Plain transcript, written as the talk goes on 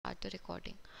the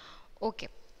recording. Okay.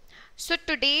 So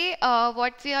today,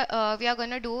 what we are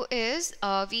gonna do is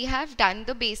we have done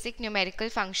the basic numerical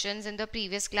functions in the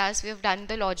previous class. We have done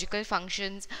the logical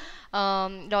functions,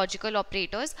 logical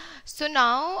operators. So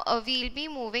now we'll be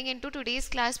moving into today's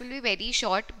class. Will be very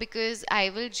short because I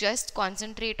will just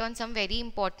concentrate on some very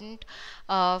important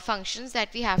functions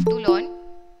that we have to learn.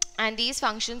 And these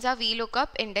functions are VLookUp,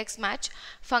 index match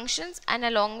functions, and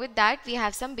along with that we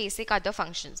have some basic other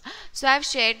functions. So I've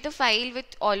shared the file with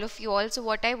all of you all. So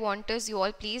what I want is you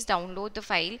all please download the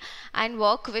file and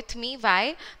work with me.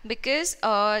 Why? Because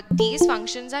these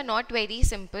functions are not very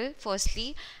simple,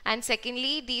 firstly, and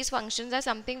secondly, these functions are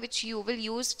something which you will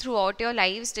use throughout your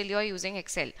lives till you are using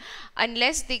Excel,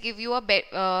 unless they give you a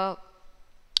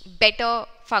better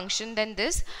function than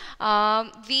this.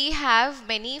 We have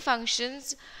many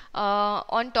functions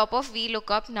on top of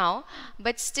VLookUp now,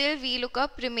 but still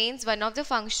VLookUp remains one of the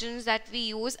functions that we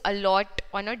use a lot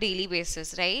on a daily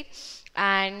basis, right?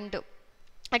 And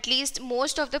at least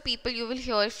most of the people you will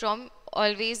hear from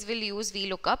always will use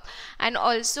VLookUp. And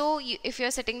also if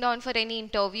you're sitting down for any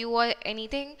interview or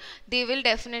anything, they will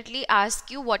definitely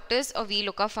ask you what is a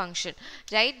VLookUp function,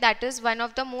 right? That is one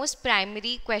of the most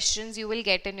primary questions you will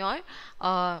get in your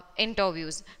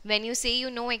interviews. When you say you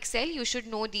know Excel, you should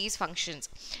know these functions,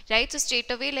 right? So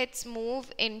straight away let's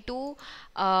move into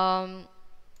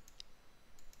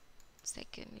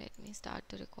second, let me start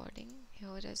the recording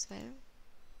here as well.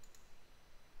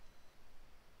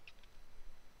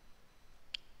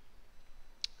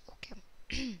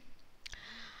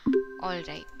 All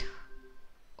right.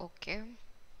 Okay.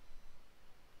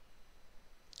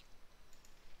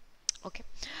 Okay,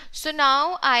 so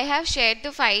now I have shared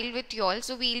the file with you all.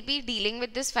 So we'll be dealing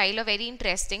with this file, a very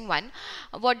interesting one.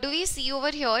 What do we see over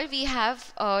here? We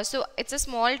have, so it's a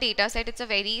small data set. It's a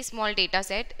very small data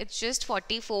set. It's just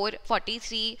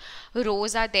 43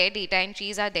 rows are there, data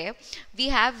entries are there. We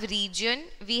have region,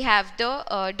 we have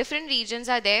the different regions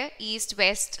are there, east,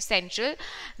 west, central.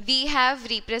 We have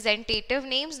representative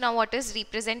names. Now what is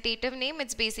representative name?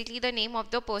 It's basically the name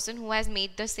of the person who has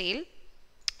made the sale.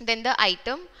 Then the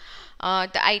item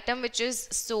which is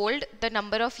sold, the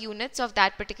number of units of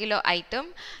that particular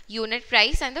item, unit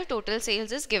price, and the total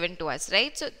sales is given to us,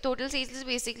 right? So total sales is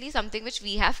basically something which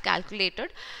we have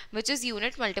calculated, which is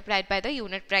unit multiplied by the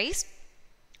unit price.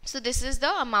 So this is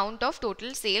the amount of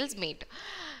total sales made.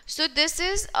 So this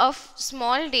is a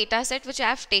small data set which I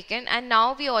have taken, and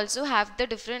now we also have the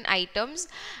different items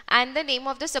and the name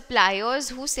of the suppliers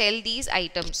who sell these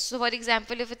items. So for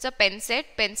example, if it's a pen set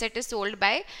is sold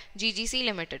by GGC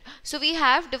Limited. So we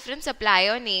have different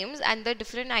supplier names and the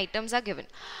different items are given.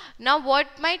 Now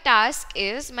what my task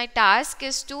is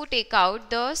to take out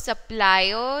the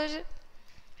supplier's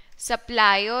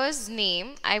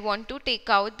name. I want to take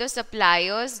out the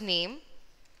supplier's name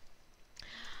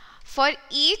for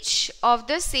each of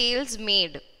the sales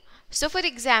made. So for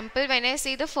example, when I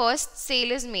say the first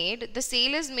sale is made, the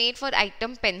sale is made for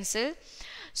item pencil.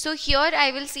 So here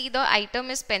I will see the item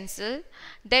is pencil.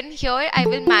 Then here I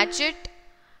will match it.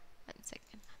 One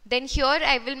second. Then here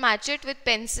I will match it with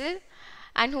pencil.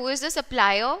 And who is the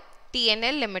supplier?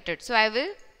 TNL Limited. So I will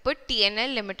put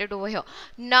TNL Limited over here.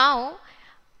 Now,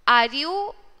 are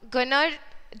you gonna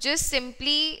just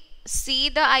simply see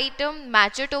the item,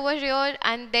 match it over here,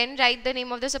 and then write the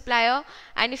name of the supplier?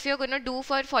 And if you're gonna do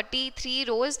for 43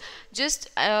 rows,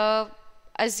 just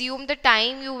assume the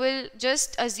time, you will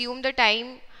just assume the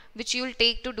time which you will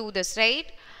take to do this, right?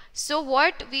 So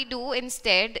what we do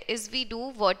instead is we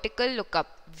do vertical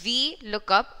lookup,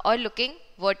 VLookUp, or looking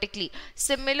vertically.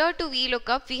 Similar to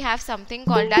VLookUp, we have something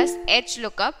called as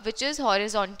HLOOKUP, which is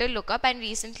horizontal lookup, and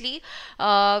recently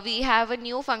we have a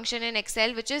new function in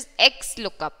Excel which is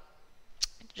XLOOKUP,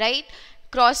 right?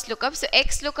 Cross lookup. So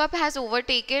XLOOKUP has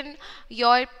overtaken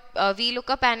your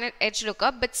VLookUp and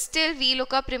HLOOKUP, but still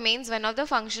VLookUp remains one of the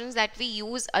functions that we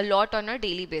use a lot on a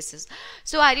daily basis.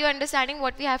 So are you understanding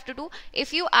what we have to do?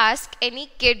 If you ask any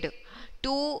kid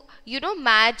to,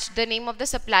 match the name of the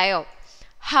supplier,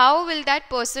 how will that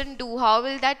person do? How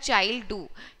will that child do?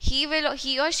 He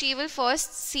or she will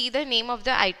first see the name of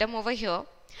the item over here,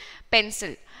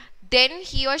 pencil. Then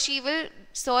he or she will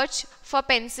search for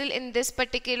pencil in this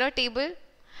particular table,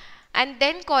 and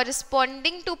then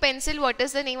corresponding to pencil, what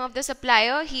is the name of the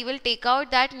supplier, he will take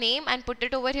out that name and put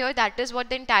it over here. That is what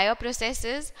the entire process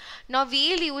is. Now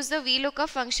we'll use the VLookUp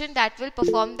function that will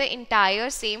perform the entire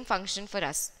same function for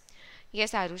us.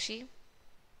 Yes, Arushi?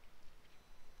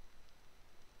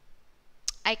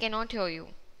 I cannot hear you.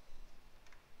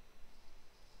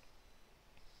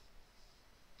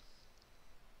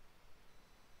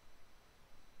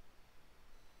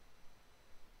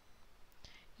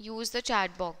 use the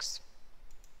chat box.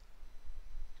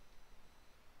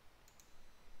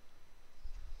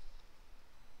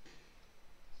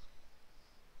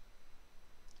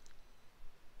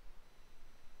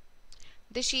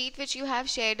 The sheet which you have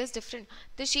shared is different.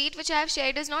 The sheet which I have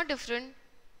shared is not different.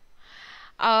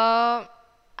 I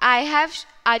have.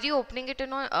 Are you opening it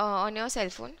on your cell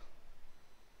phone?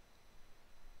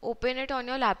 Open it on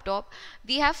your laptop.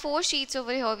 We have 4 sheets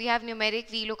over here. We have numeric,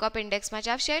 VLookUp, index match.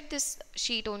 I've shared this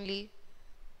sheet only.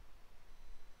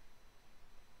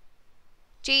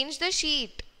 Change the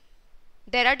sheet.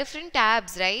 There are different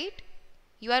tabs, right?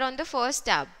 You are on the first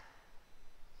tab.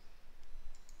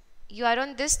 You are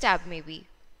on this tab maybe.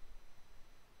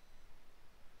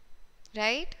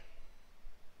 Right?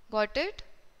 Got it?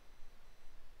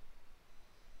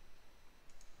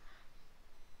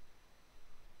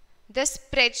 The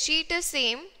spreadsheet is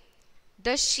same.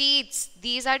 The sheets,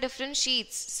 these are different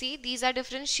sheets. See, these are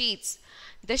different sheets.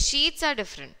 The sheets are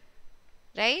different,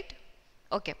 right?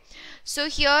 Okay. So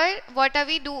here, what are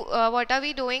we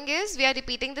doing is we are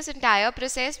repeating this entire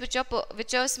process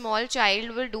which a small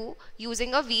child will do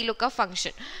using a VLookUp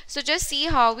function. So just see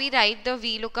how we write the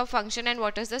VLookUp function and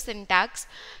what is the syntax.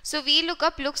 So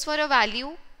VLookUp looks for a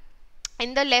value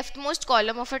in the leftmost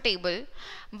column of a table.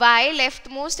 Why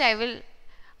leftmost, I will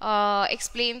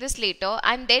explain this later,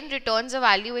 and then returns a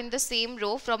value in the same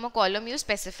row from a column you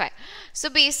specify. So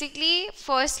basically,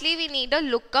 firstly we need a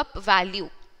lookup value.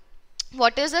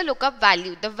 What is a lookup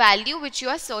value? The value which you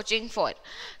are searching for.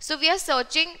 So we are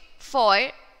searching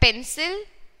for pencil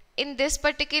in this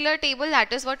particular table.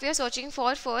 That is what we are searching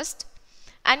for first,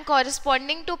 and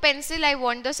corresponding to pencil I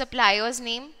want the supplier's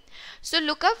name. So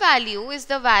lookup value is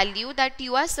the value that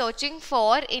you are searching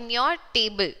for in your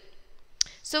table.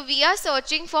 So we are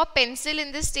searching for pencil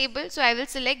in this table, so I will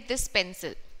select this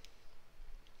pencil.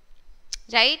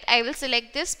 Right, I will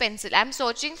select this pencil. I am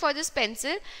searching for this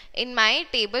pencil in my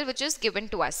table which is given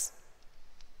to us.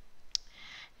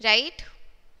 Right?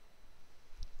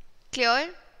 Clear?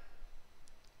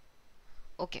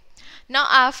 Okay. Now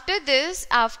after this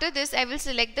I will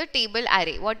select the table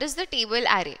array. What is the table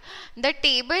array? The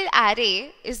table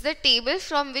array is the table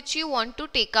from which you want to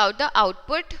take out the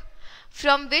output,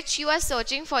 from which you are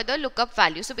searching for the lookup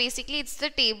value. So basically it's the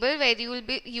table where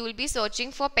you will be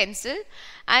searching for pencil,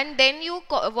 and then you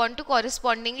want to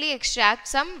correspondingly extract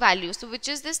some value. So which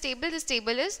is this table? This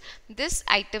table is this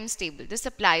items table, the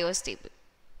suppliers table.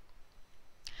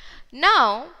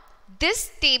 Now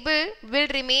this table will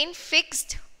remain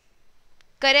fixed,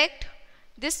 correct?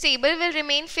 This table will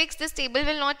remain fixed. This table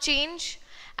will not change.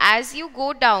 As you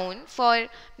go down for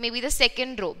maybe the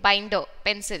second row, binder,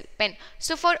 pencil, pen.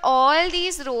 So for all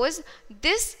these rows,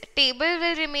 this table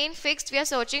will remain fixed. We are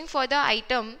searching for the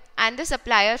item and the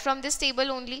supplier from this table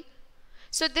only.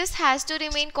 So this has to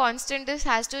remain constant. This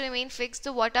has to remain fixed.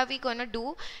 So what are we going to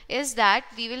do is that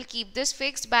we will keep this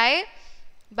fixed by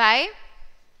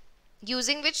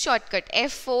using which shortcut?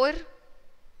 F4.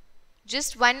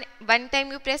 Just one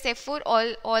time you press F4,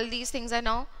 all these things are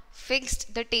now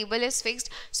fixed. The table is fixed.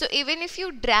 So even if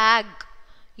you drag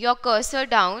your cursor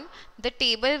down, the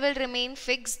table will remain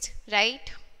fixed, right?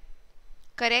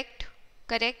 Correct,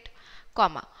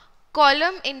 comma.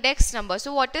 Column index number.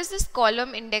 So what is this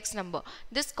column index number?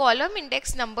 This column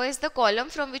index number is the column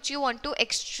from which you want to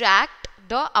extract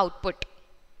the output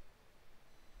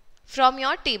from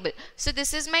your table. So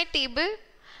this is my table.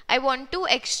 I want to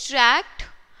extract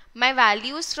my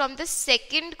values from the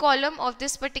second column of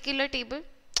this particular table.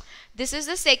 This is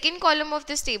the second column of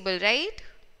this table, right?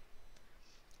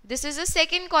 This is the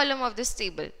second column of this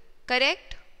table,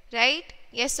 correct? Right?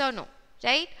 Yes or no?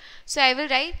 Right? So I will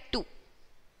write 2.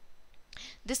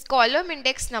 This column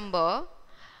index number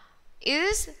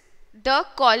is the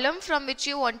column from which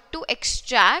you want to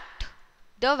extract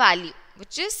the value,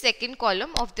 which is second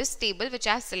column of this table which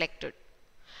I have selected.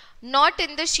 Not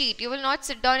in the sheet. You will not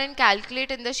sit down and calculate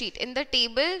in the sheet. In the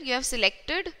table you have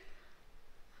selected,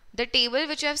 the table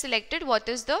which you have selected, what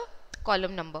is the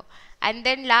column number. And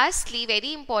then lastly,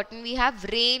 very important, we have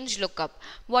range lookup.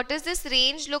 What is this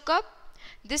range lookup?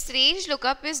 This range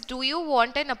lookup is, do you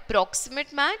want an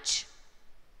approximate match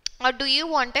or do you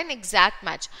want an exact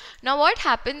match? Now what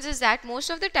happens is that most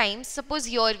of the times, suppose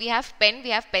here we have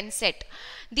pen set.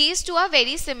 These two are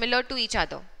very similar to each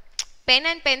other. Pen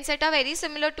and pen set are very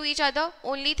similar to each other.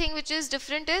 Only thing which is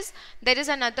different is there is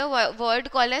another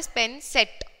word called as pen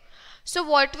set. So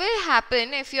what will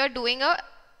happen if you are doing a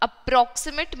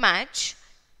approximate match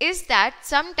is that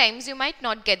sometimes you might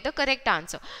not get the correct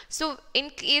answer. So in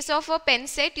case of a pen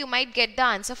set, you might get the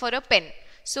answer for a pen.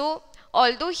 So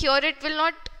although here it will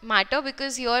not matter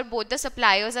because here both the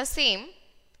suppliers are same,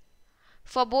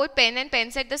 For both pen and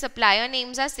pen set, the supplier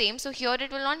names are same, so here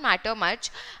it will not matter much.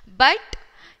 But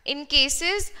in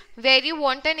cases where you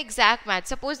want an exact match,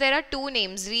 suppose there are two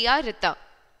names, Riya, Rita.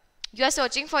 You are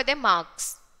searching for their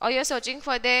marks, or you are searching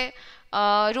for their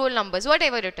roll numbers,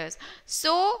 whatever it is.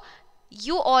 So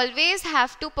you always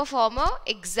have to perform a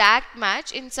exact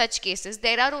match in such cases.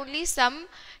 There are only some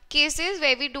cases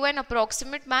where we do an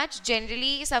approximate match.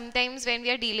 Generally, sometimes when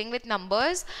we are dealing with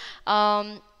numbers,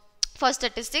 for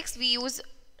statistics we use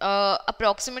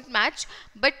approximate match,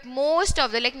 but most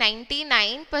of the, like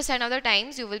 99% of the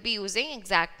times, you will be using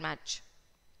exact match.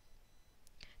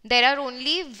 There are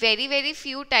only very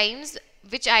few times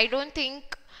which I don't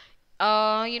think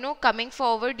coming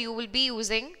forward you will be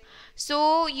using.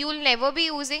 So you will never be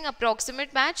using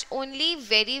approximate match, only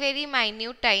very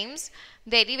minute times.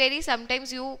 Very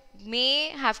sometimes you may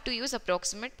have to use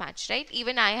approximate match, right?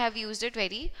 Even I have used it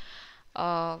very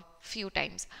few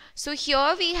times. So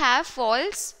here we have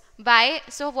false by,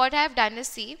 so what I have done is,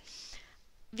 see,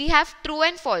 we have true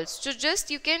and false. So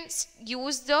just you can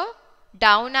use the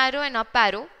down arrow and up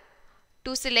arrow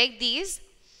to select these.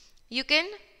 You can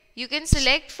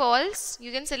select false,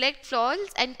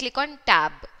 and click on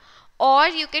tab, or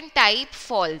you can type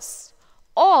false,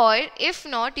 or if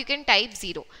not, you can type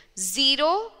 0.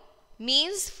 0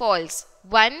 means false,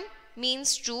 1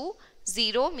 means true,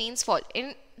 0 means false.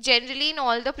 Generally in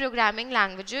all the programming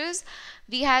languages,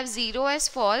 we have 0 as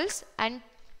false and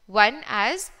 1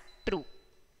 as true.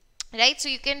 Right, so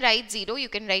you can write 0, you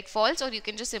can write false, or you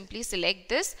can just simply select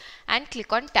this and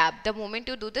click on tab. The moment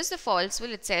you do this, the false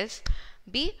will itself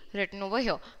be written over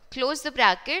here. Close the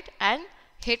bracket and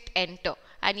hit enter,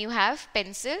 and you have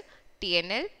pencil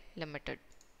TNL Limited.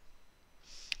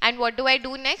 And what do I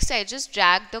do next? I just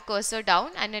drag the cursor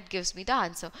down and it gives me the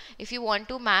answer. If you want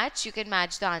to match, you can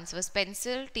match the answers.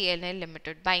 Pencil TNL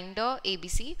Limited, binder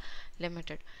ABC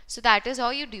Limited. So that is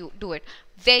how you do it.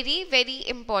 Very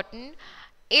important.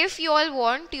 If you all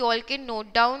want, you all can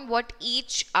note down what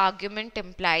each argument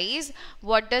implies.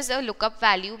 What does a lookup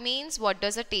value means? What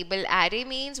does a table array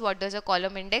means? What does a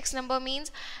column index number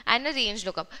means? And a range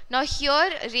lookup. Now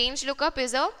here, range lookup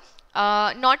is a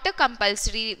not a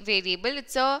compulsory variable.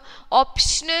 It's a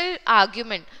optional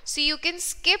argument. So you can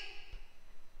skip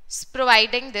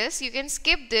providing this, you can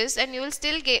skip this and you will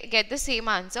still get the same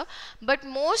answer. But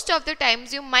most of the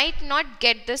times you might not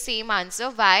get the same answer.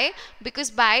 Why? Because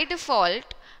by default,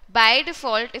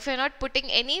 if you're not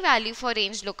putting any value for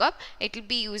range lookup, it will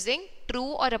be using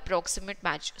true or approximate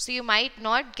match. So you might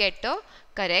not get a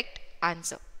correct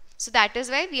answer. So that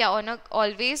is why we are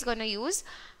always going to use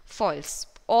false.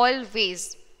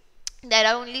 Always. There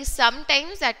are only some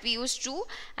times that we use true,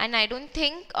 and I don't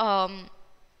think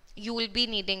you will be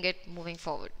needing it moving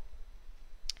forward.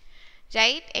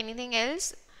 Right? Anything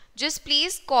else? Just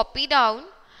please copy down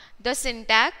the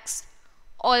syntax.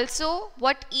 Also,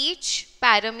 what each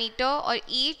parameter or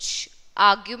each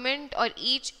argument or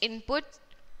each input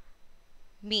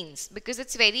means, because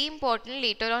it's very important.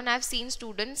 Later on, I've seen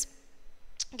students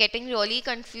getting really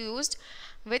confused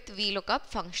with VLookUp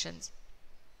functions.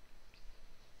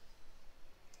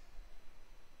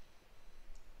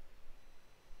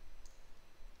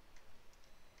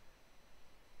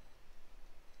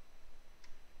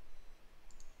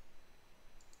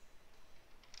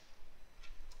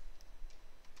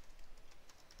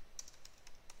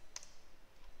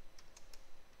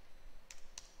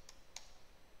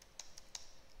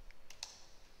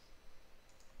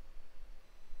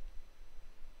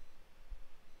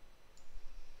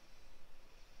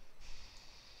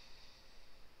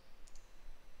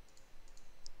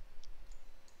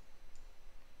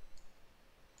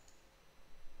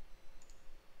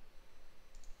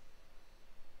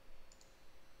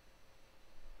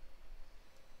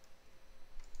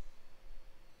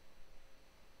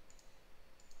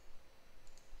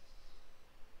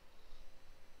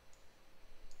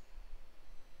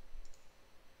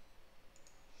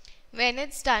 When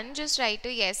it's done, just write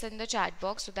a yes in the chat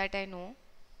box so that I know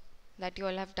that you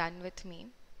all have done with me.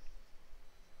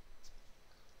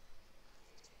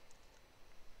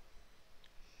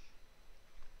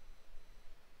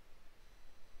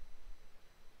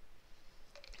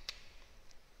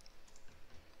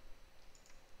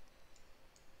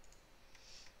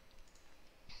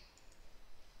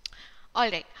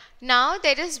 Alright, now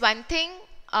there is one thing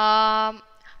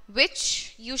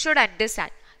which you should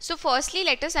understand. So firstly,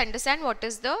 let us understand what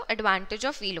is the advantage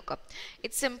of VLookUp.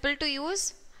 It's simple to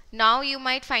use. Now you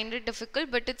might find it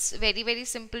difficult, but it's very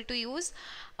simple to use.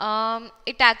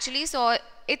 It actually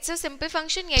it's a simple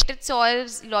function, yet it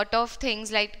solves lot of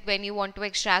things, like when you want to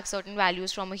extract certain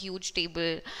values from a huge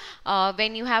table.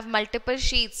 When you have multiple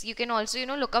sheets, you can also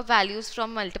look up values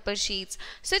from multiple sheets.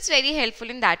 So it's very helpful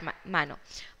in that manner.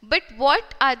 But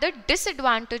what are the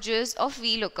disadvantages of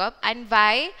VLOOKUP, and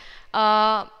why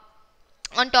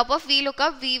on top of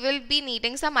VLOOKUP we will be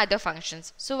needing some other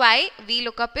functions? So why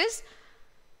VLOOKUP is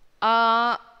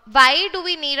why do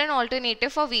we need an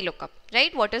alternative for VLOOKUP,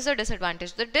 right? What is the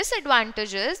disadvantage? The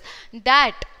disadvantage is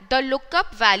that the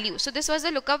lookup value, so this was the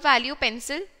lookup value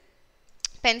pencil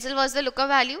was the lookup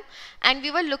value, and we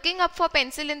were looking up for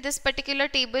pencil in this particular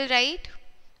table, right?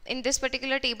 In this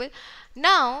particular table.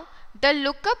 Now the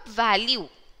lookup value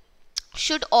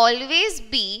should always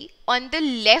be on the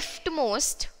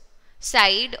leftmost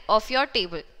side of your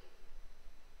table.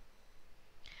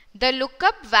 The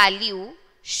lookup value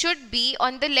should be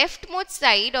on the leftmost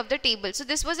side of the table. So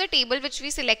this was a table which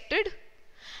we selected,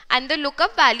 and the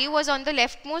lookup value was on the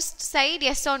leftmost side,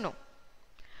 yes or no?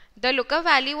 The lookup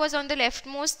value was on the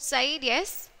leftmost side,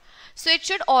 yes. So it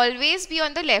should always be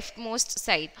on the leftmost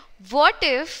side. What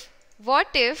if,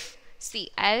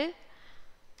 see,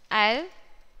 I'll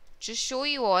just show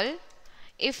you all.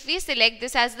 If we select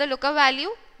this as the lookup value,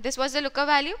 this was the lookup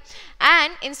value,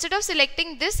 and instead of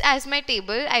selecting this as my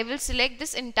table, I will select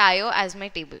this entire as my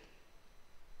table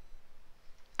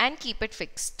and keep it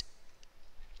fixed.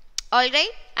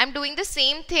 Alright, I'm doing the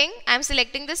same thing. I'm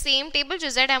selecting the same table,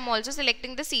 just that I'm also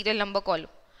selecting the serial number column,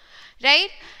 right?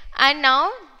 And now,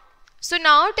 so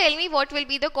now tell me what will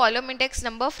be the column index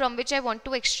number from which I want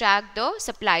to extract the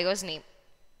supplier's name.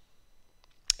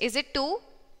 Is it 2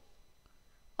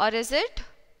 or is it?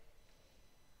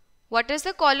 What is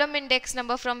the column index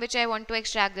number from which I want to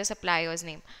extract the supplier's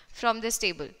name from this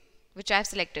table which I have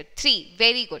selected? 3.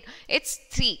 Very good. It's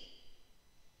 3.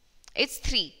 It's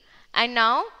 3. And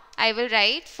now I will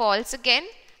write false again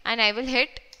and I will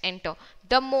hit enter.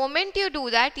 The moment you do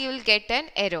that, you will get an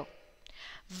error.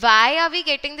 Why are we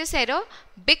getting this error?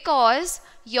 Because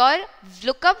your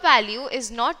lookup value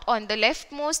is not on the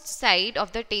leftmost side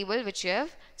of the table which you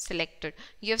have selected.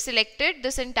 You have selected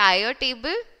this entire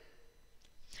table.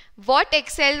 What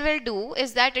Excel will do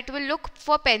is that it will look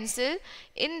for pencil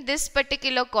in this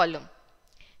particular column.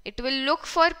 It will look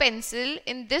for pencil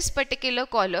in this particular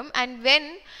column, and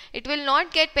when it will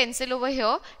not get pencil over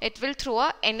here, it will throw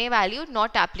a NA value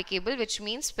not applicable, which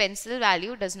means pencil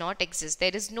value does not exist.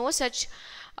 There is no such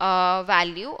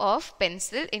value of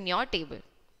pencil in your table,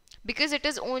 because it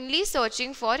is only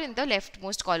searching for in the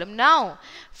leftmost column. Now,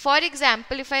 for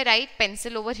example, if I write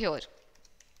pencil over here,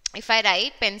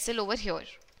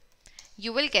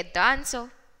 you will get the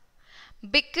answer.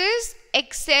 Because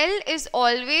Excel is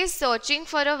always searching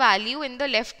for a value in the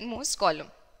leftmost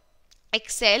column.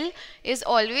 Excel is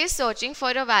always searching for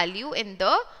a value in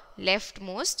the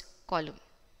leftmost column.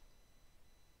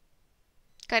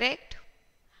 Correct?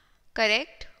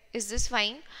 Correct? Is this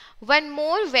fine? One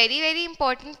more very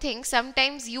important thing,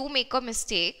 sometimes you make a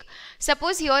mistake.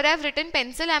 Suppose here I have written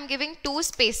pencil, I am giving 2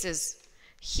 spaces.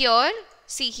 Here,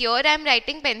 see, here I am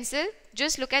writing pencil.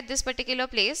 Just look at this particular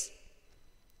place.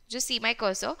 Just see my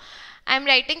cursor. I am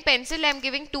writing pencil, I am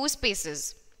giving 2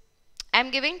 spaces. I am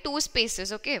giving 2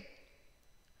 spaces, okay?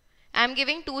 I am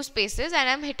giving 2 spaces and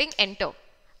I am hitting enter.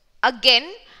 Again,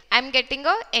 I am getting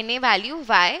a NA value.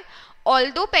 Why?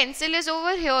 Although pencil is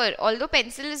over here, although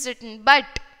pencil is written, but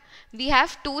we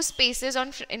have 2 spaces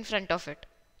in front of it.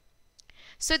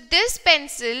 So this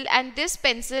pencil and this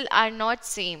pencil are not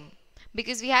same,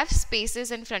 because we have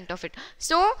spaces in front of it.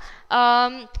 So,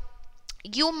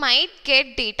 you might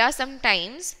get data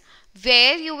sometimes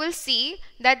where you will see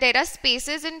that there are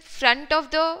spaces in front of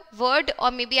the word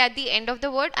or maybe at the end of the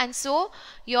word, and so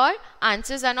your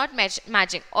answers are not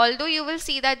matching. Although you will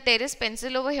see that there is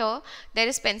pencil over here, there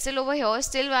is pencil over here,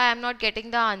 still I am not getting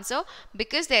the answer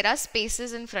because there are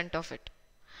spaces in front of it.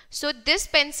 So this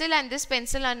pencil and this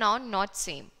pencil are now not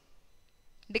same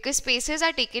because spaces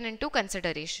are taken into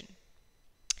consideration.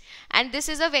 And this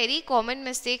is a very common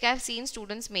mistake I have seen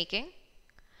students making.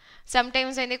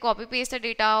 Sometimes when they copy paste the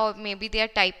data, or maybe they are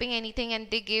typing anything and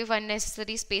they give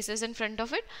unnecessary spaces in front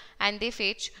of it, and they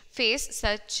face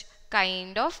such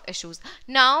kind of issues.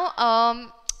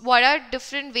 Now, what are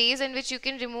different ways in which you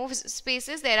can remove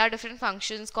spaces? There are different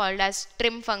functions called as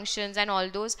trim functions and all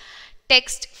those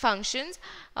text functions.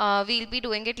 We'll be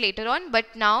doing it later on,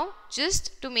 but now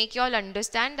just to make you all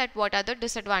understand that what are the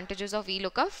disadvantages of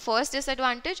VLOOKUP. First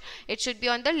disadvantage, it should be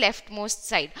on the leftmost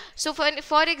side. So for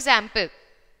example,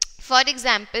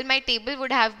 my table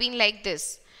would have been like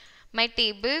this. My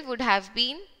table would have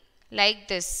been like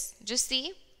this. Just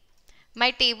see,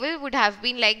 my table would have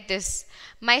been like this.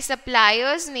 My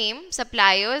supplier's name,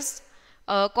 supplier's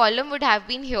column would have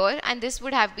been here, and this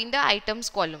would have been the items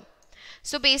column.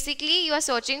 So basically you are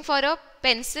searching for a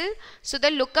pencil, so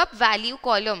the lookup value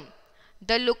column,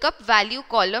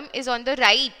 is on the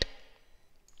right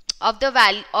of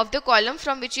the column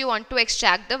from which you want to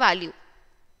extract the value.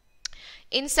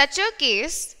 In such a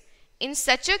case,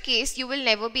 you will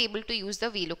never be able to use the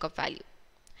VLOOKUP value.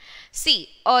 See,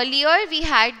 earlier we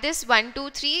had this 1, 2,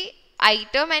 3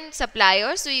 item and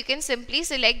supplier, so you can simply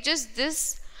select just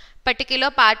this particular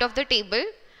part of the table.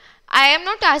 I am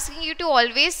not asking you to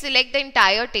always select the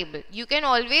entire table. You can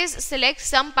always select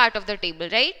some part of the table,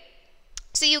 right?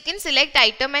 So you can select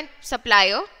item and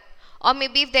supplier, or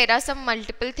maybe if there are some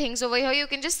multiple things over here, you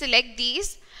can just select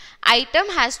these. Item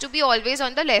has to be always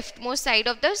on the leftmost side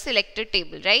of the selected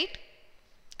table, right?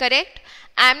 Correct?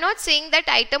 I am not saying that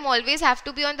item always have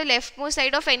to be on the leftmost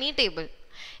side of any table.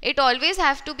 It always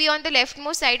have to be on the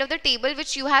leftmost side of the table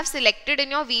which you have selected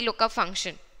in your VLOOKUP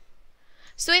function.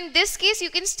 So in this case, you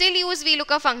can still use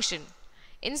VLOOKUP function.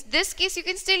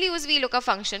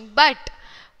 But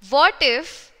what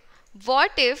if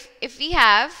we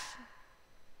have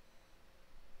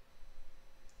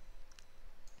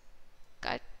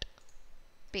cut,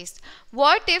 paste.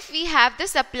 What if we have the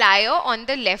supplier on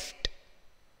the left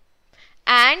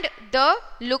and the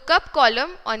lookup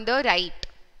column on the right?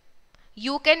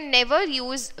 You can never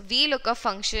use VLOOKUP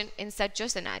function in such a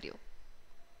scenario.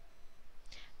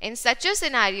 In such a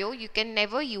scenario, you can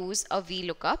never use a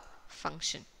VLOOKUP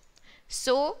function.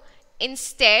 So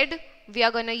instead, we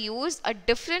are going to use a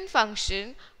different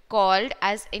function called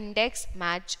as index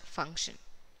match function.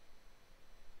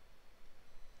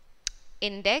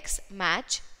 Index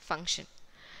match function.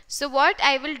 So what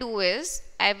I will do is,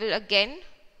 I will again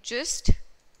just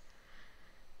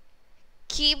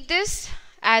keep this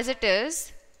as it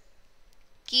is.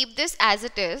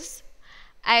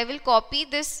 I will copy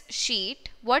this sheet.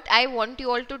 What I want you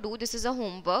all to do, this is a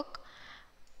homework.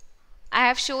 I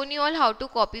have shown you all how to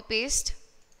copy paste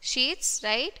sheets,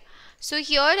 right? So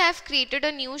here I have created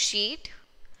a new sheet.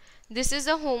 This is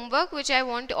a homework which I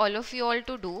want all of you all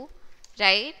to do,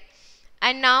 right?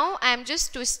 And now I am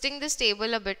just twisting this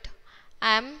table a bit.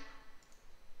 I am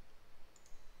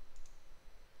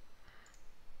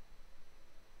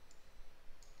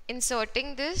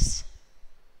inserting this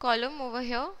column over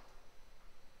here.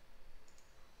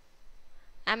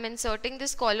 I'm inserting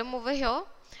this column over here,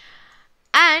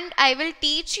 and I will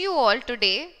teach you all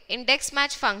today index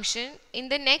match function. In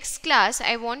the next class,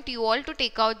 I want you all to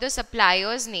take out the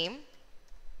supplier's name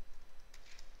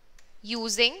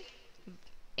using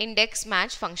index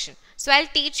match function. So I'll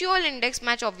teach you all index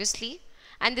match obviously,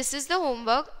 and this is the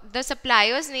homework. The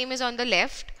supplier's name is on the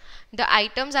left, the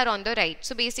items are on the right.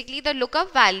 So basically the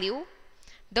lookup value,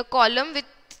 the column with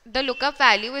the lookup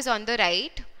value is on the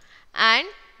right, and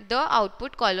the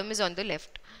output column is on the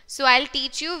left. So I'll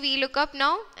teach you VLOOKUP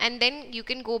now, and then you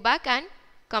can go back and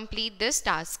complete this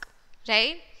task,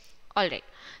 right? Alright.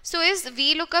 So is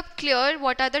VLOOKUP clear?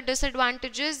 What are the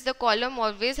disadvantages? The column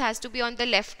always has to be on the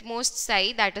leftmost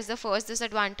side. That is the first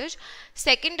disadvantage.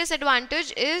 Second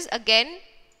disadvantage is, again,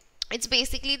 it's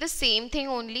basically the same thing,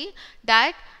 only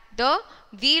that the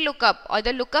VLOOKUP or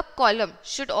the lookup column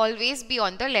should always be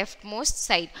on the leftmost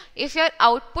side. If your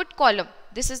output column,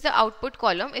 this is the output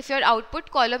column, if your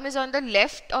output column is on the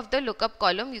left of the lookup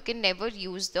column, you can never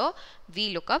use the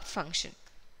VLOOKUP function,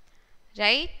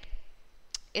 right?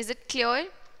 Is it clear?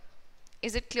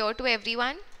 Is it clear to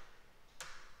everyone?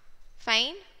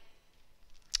 Fine.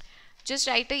 Just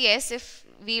write a yes if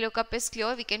VLOOKUP is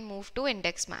clear. We can move to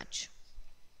index match.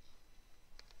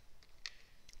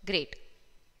 Great.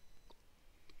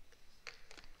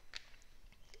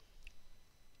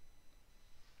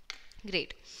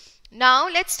 Great. Now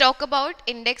let's talk about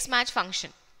index match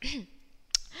function.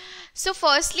 So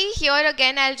firstly, here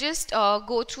again I'll just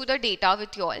go through the data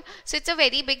with you all. So it's a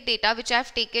very big data which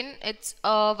I've taken. It's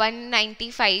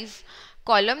 195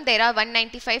 column. There are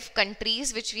 195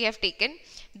 countries which we have taken.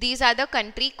 These are the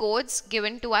country codes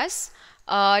given to us,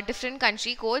 different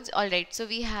country codes. Alright, so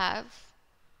we have,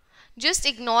 just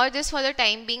ignore this for the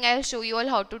time being. I'll show you all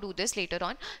how to do this later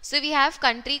on. So we have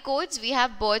country codes, we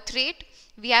have birth rate,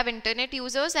 we have internet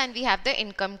users, and we have the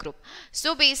income group.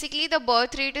 So basically the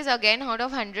birth rate is again out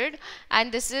of 100,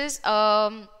 and this is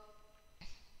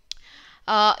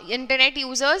internet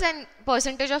users and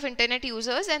percentage of internet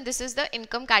users, and this is the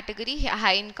income category,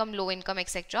 high income, low income,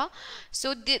 etc.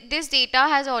 So this data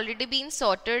has already been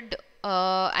sorted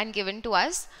and given to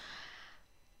us.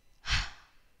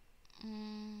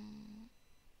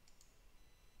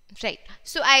 Right.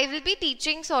 So I will be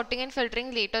teaching sorting and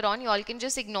filtering later on. You all can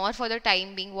just ignore for the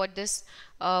time being what this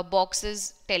box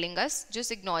is telling us.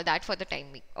 Just ignore that for the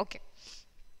time being. Okay.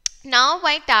 Now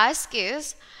my task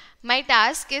is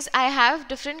I have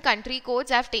different country codes.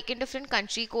 I have taken different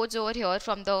country codes over here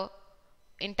from the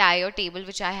entire table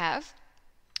which I have.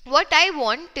 What I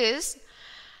want is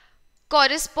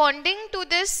corresponding to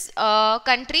this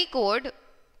country code,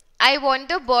 I want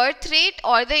the birth rate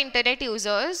or the internet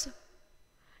users.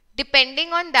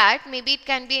 Depending on that, maybe it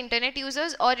can be internet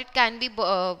users or it can be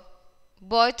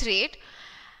birth rate.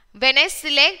 When I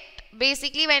select,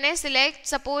 basically when I select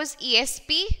suppose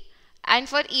ESP, and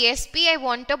for ESP I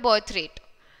want a birth rate.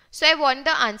 So I want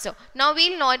the answer. Now we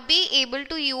will not be able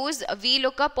to use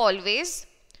VLookUp always.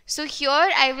 So here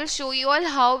I will show you all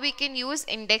how we can use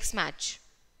index match.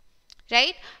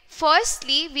 Right?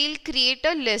 Firstly, we'll create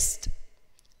a list.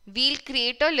 We'll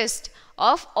create a list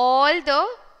of all the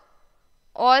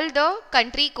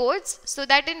country codes, so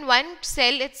that in one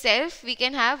cell itself we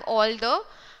can have all the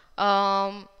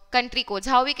country codes.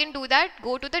 How we can do that?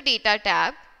 Go to the data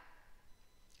tab.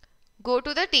 Go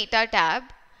to the data tab.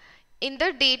 In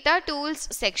the data tools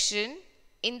section,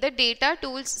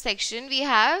 we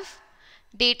have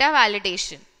data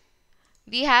validation.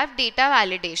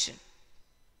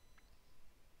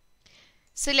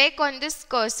 Select on this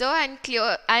cursor and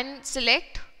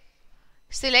select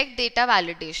data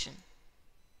validation.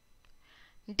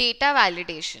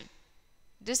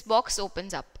 This box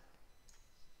opens up.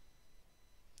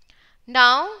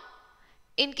 Now,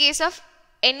 in case of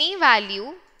any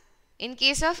value,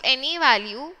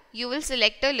 you will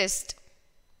select a list.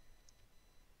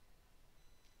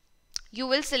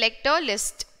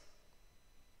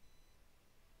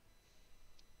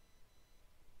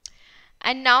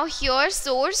 And now here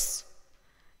source.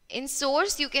 In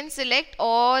source you can select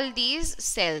all these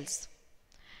cells.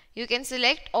 The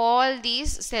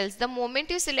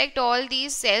moment you select all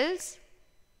these cells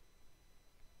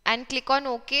and click on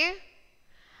OK,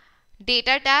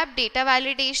 data tab, data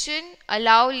validation,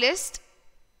 allow list.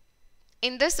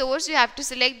 In the source you have to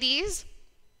select these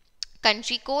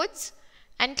country codes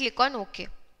and click on OK.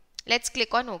 Let's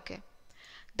click on OK.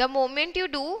 The moment you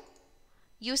do,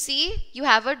 you see you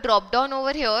have a drop down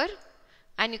over here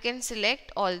and you can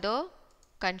select all the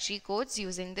country codes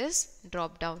using this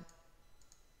drop down.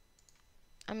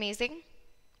 Amazing.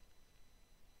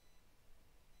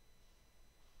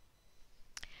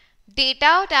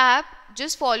 Data tab,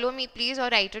 just follow me please or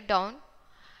write it down.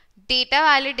 Data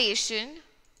validation.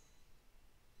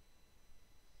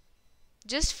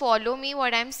 Just follow me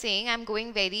what I'm saying. I'm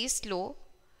going very slow.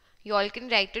 You all can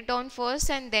write it down first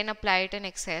and then apply it in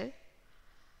Excel.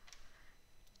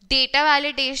 Data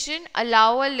validation,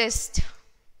 allow a list.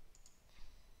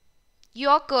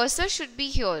 Your cursor should be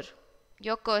here.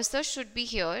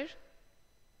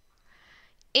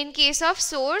 In case of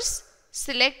source,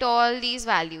 select all these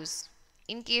values.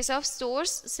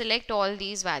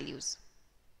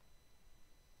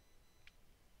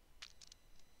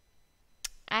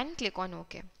 And click on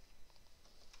OK.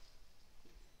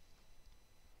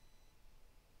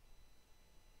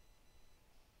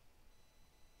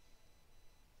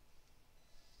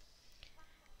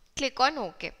 Click on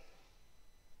OK.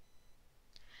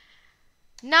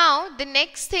 Now the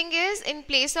next thing is, in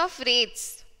place of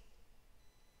rates,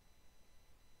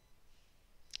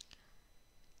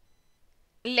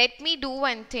 let me do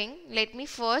one thing. Let me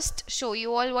first show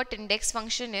you all what index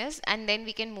function is and then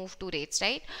we can move to rates,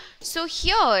 right? So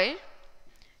here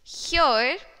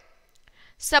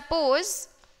suppose,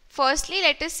 firstly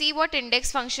let us see what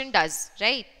index function does,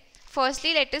 right?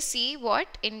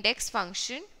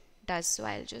 So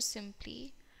I'll just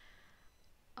simply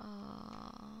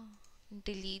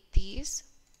delete these.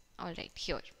 Alright,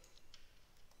 here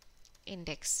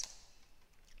index.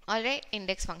 Alright,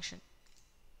 index function.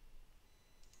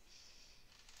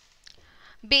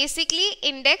 Basically,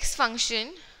 index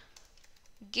function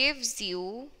gives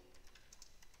you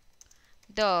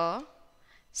the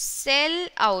cell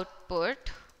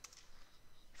output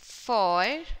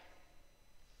for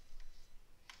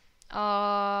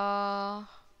a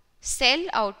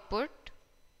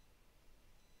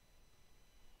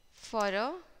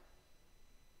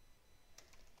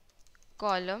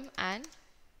column and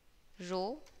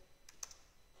row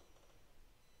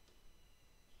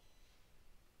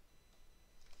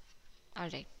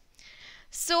Alright.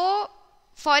 So,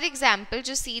 for example,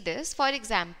 just see this. For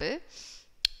example,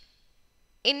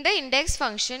 in the index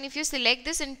function, if you select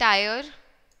this entire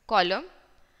column,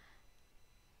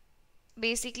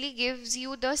 basically gives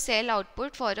you the cell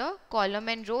output for a column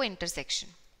and row intersection.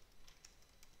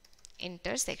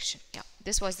 Yeah.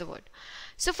 This was the word.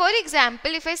 So for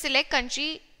example, if I select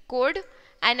country code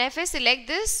and if I select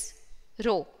this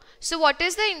row, so what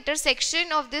is the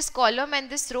intersection of this column and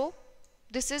this row?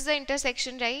 This is the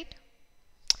intersection, right?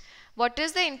 What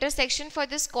is the intersection for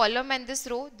this column and this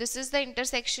row? This is the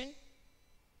intersection.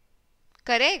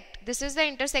 Correct. This is the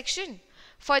intersection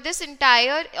for this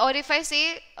entire, or if I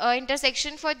say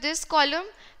intersection for this column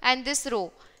and this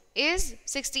row is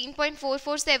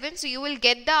 16.447. So you will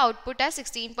get the output as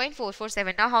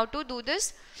 16.447. Now how to do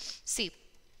this? See,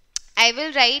 I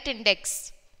will write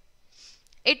index.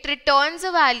 It returns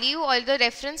a value or the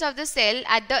reference of the cell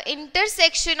at the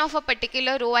intersection of a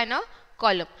particular row and a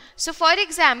column. So for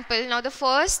example, now the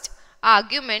first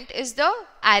argument is the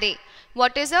array.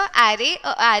 What is a array?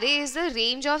 A array is a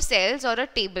range of cells or a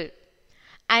table.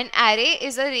 An array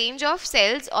is a range of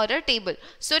cells or a table.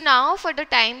 So now for the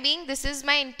time being, this is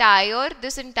my entire,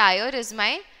 this entire is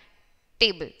my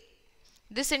table.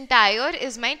 This entire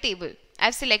is my table.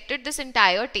 I've selected this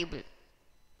entire table.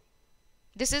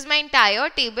 This is my entire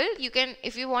table. You can,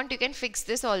 if you want, you can fix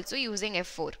this also using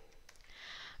F4.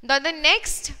 Now the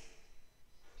next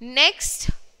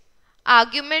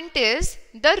argument is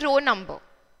the row number.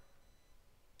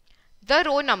 The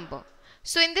row number.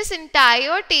 So in this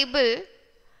entire table,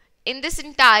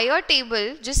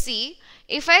 just see,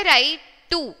 if I write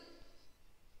 2,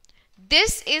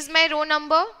 this is my row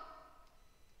number.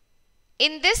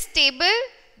 In this table,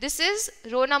 this is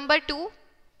row number 2.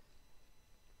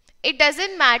 It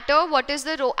doesn't matter what is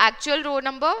the actual row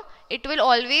number. It will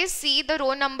always see the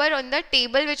row number on the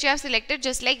table which you have selected,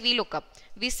 just like VLookUp.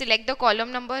 We select the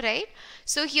column number, right?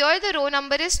 So here the row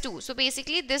number is 2. So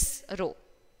basically this row,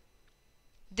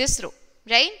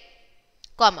 right?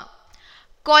 Comma.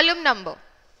 Column number.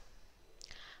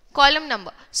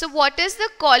 So what is the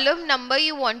column number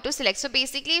you want to select? So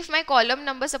basically if my column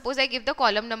number, suppose I give the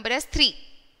column number as 3.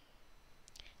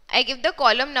 I give the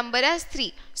column number as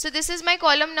 3. So this is my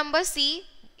column number C,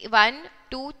 1,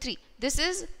 2, 3. This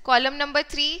is column number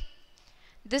 3.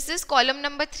 This is column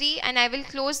number 3, and I will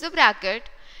close the bracket,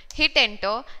 hit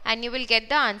enter, and you will get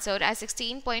the answer as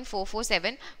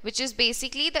 16.447, which is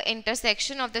basically the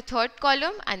intersection of the third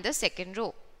column and the second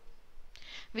row.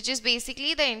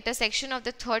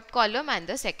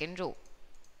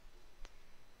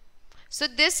 So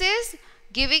this is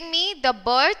giving me the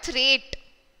birth rate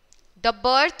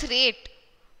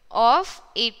of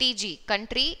ATG,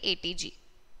 country ATG.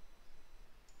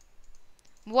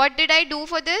 What did I do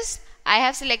for this? I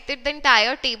have selected the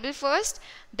entire table first,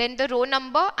 then the row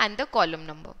number and the column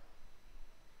number.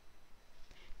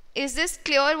 Is this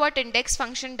clear what index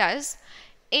function does?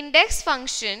 Index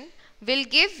function will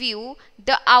give you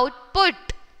the output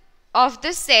of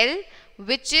the cell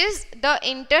which is the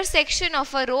intersection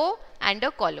of a row and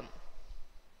a column.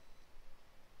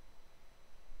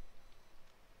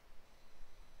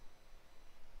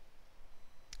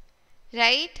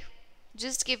 Right?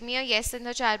 Just give me a yes in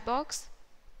the chat box.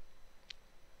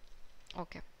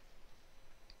 Okay.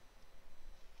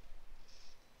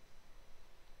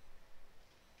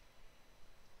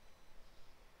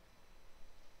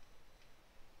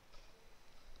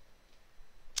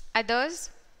 Others?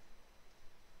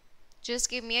 Just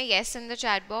give me a yes in the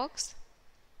chat box.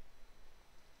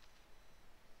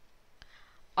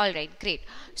 Alright, great.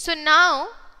 So now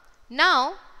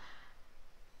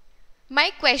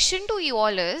my question to you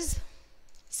all is,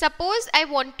 suppose I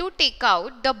want to take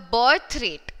out the birth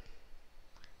rate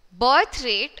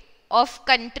of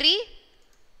country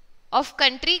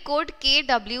code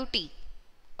KWT,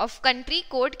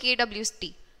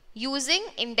 using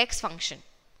index function.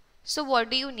 So what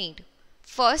do you need?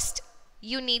 First,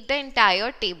 you need the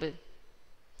entire table.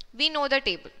 We know the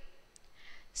table.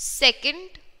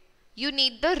 Second, you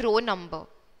need the row number.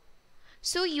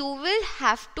 So you will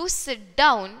have to sit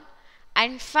down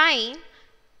and find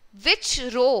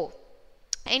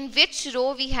in which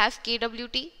row we have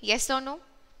KWT. Yes or no?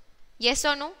 Yes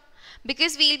or no?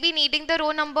 Because we will be needing the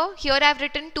row number. Here I have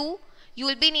written 2. You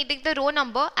will be needing the row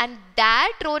number, and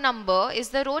that row number is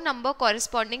the row number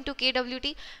corresponding to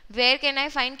KWT. Where can I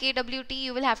find KWT?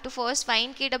 You will have to first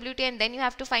find KWT and then you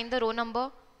have to find the row number.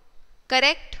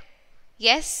 Correct?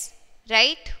 Yes?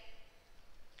 Right?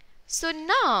 So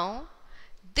now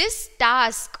this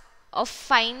task of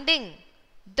finding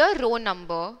the row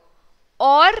number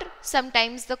or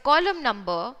sometimes the column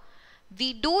number,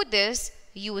 we do this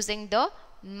using the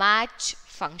match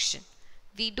function.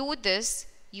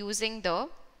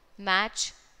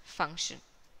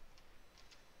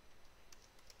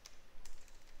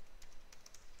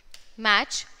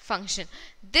 Match function.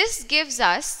 This gives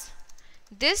us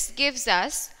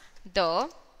the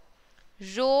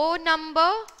row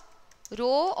number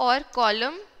row or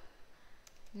column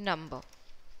number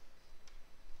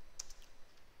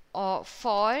or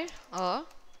for a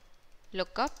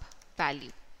lookup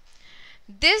value.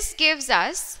 This gives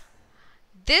us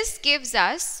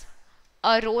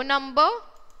a row number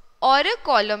or a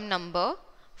column number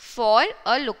for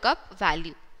a lookup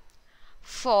value.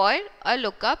 For a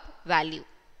lookup value.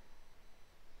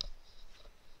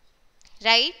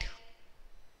 Right?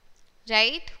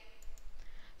 Right?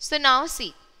 So now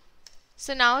see.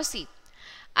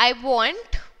 I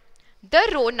want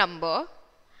the row number.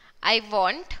 I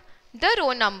want the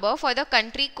row number for the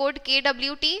country code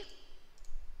KWT.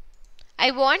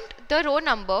 I want the row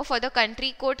number for the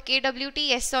country code KWT,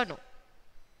 yes or no?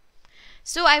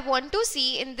 So I want to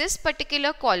see in this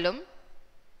particular column,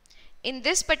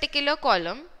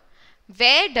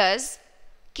 where does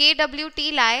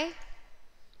KWT lie?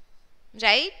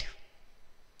 Right?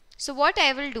 So what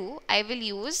I will do, I will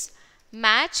use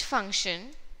match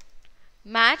function.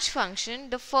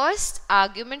 The first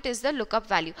argument is the lookup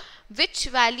value. Which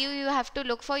value you have to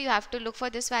look for? You have to look for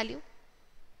this value.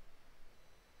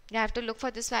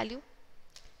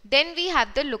 Then we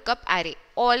have the lookup array.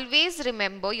 Always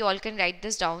remember, you all can write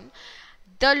this down.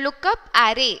 The lookup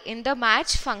array in the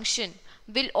match function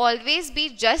will always be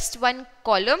just one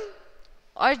column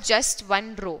or just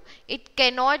one row. It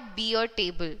cannot be a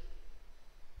table.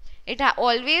 It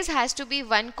always has to be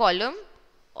one column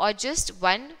or just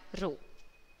one row.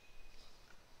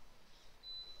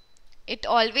 It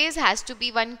always has to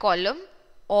be one column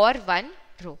or one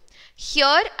row.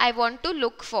 Here I want to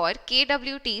look for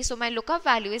KWT. So my lookup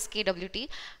value is KWT.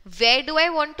 Where do I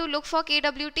want to look for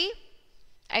KWT?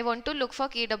 I want to look for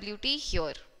KWT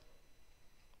here.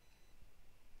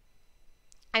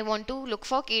 I want to look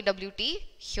for KWT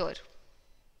here.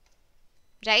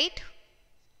 Right?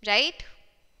 Right?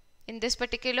 In this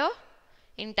particular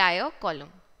entire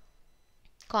column.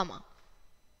 Comma.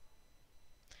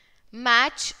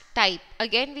 Match type.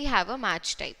 Again we have a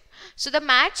match type. So the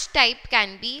match type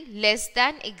can be less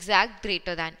than, exact,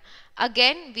 greater than.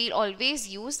 Again we'll always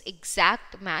use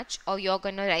exact match, or you're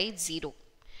gonna write 0.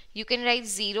 You can write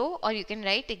 0 or you can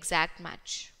write exact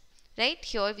match. Right?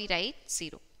 Here we write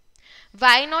 0.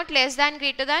 Why not less than,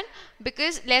 greater than?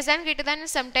 Because less than, greater than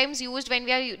is sometimes used when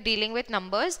we are dealing with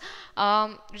numbers.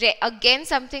 Again,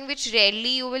 something which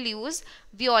rarely you will use.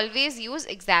 We always use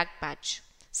exact match.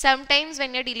 Sometimes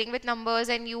when you're dealing with numbers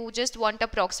and you just want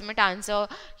approximate answer,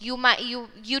 you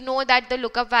know that the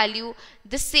lookup value,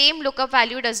 the same lookup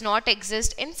value does not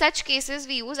exist. In such cases,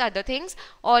 we use other things.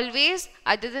 Always,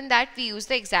 other than that, we use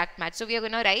the exact match. So we are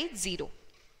going to write 0.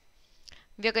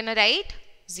 We are going to write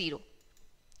 0.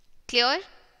 Clear?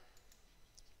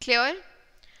 Clear?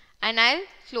 And I'll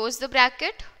close the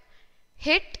bracket.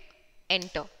 Hit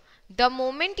enter. The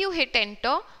moment you hit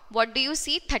enter, what do you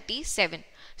see? 37.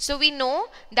 So we know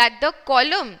that the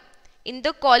column, in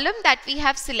the column that we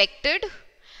have selected,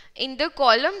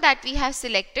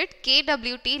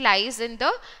 KWT lies in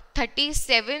the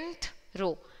 37th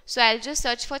row. So I'll just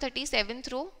search for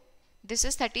 37th row. This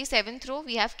is 37th row.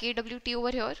 We have KWT over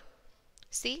here.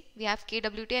 See, we have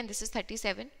KWT and this is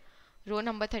 37. Row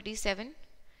number 37.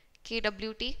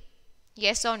 KWT.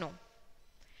 Yes or no?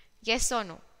 Yes or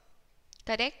no?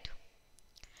 Correct?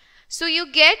 So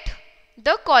you get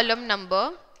the column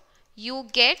number, you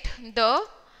get the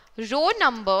row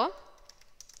number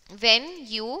when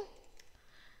you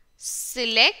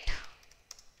select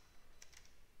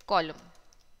column.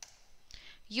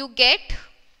 You get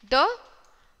the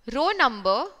row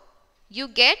number,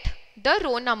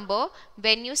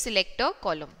 when you select a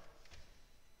column.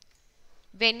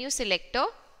 When you select a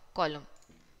column.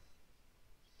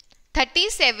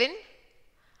 37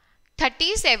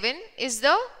 is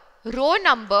the row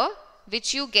number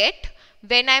which you get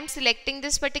when I am selecting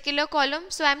this particular column.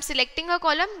 So I am selecting a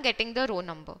column, getting the row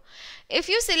number. If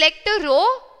you select a row,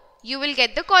 you will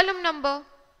get the column number.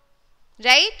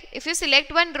 Right? If you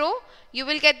select one row, you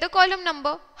will get the column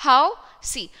number. How?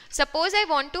 See, suppose I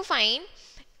want to find,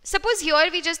 suppose here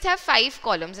we just have 5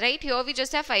 columns, right? Here we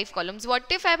just have 5 columns. What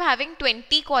if I am having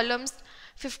 20 columns,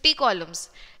 50 columns?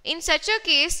 In such a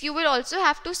case, you will also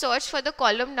have to search for the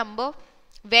column number.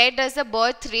 Where does the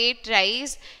birth rate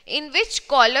rise? In which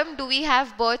column do we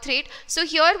have birth rate? So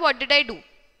here what did I do?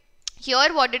 Here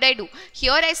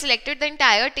I selected the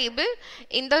entire table.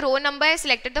 In the row number I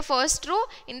selected the first row.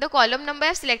 In the column number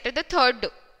I selected the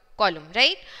third column,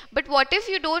 right? But what if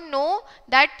you don't know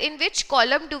that in which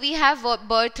column do we have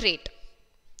birth rate?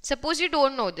 Suppose you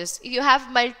don't know this. You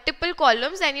have multiple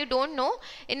columns and you don't know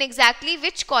in exactly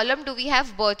which column do we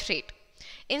have birth rate.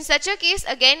 In such a case,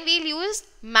 again we'll use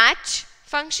match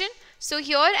function. So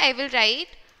here I will write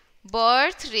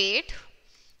birth rate.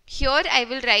 Here I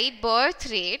will write birth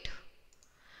rate,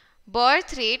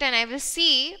 and I will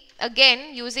see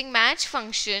again using match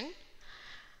function.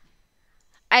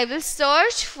 I will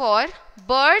search for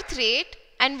birth rate,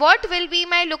 and what will be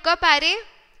my lookup array?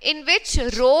 In which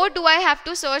row do I have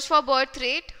to search for birth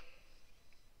rate?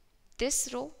 This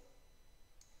row,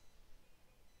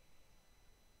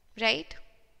 right?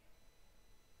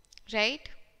 Right?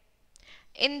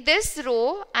 In this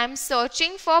row, I am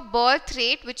searching for birth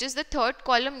rate, which is the third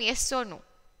column, yes or no?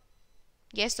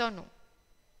 Yes or no?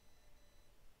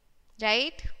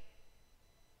 Right?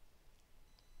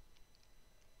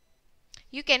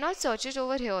 You cannot search it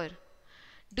over here.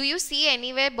 Do you see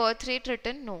anywhere birth rate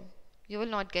written? No. You will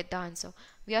not get the answer.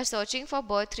 We are searching for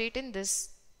birth rate in this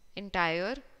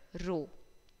entire row.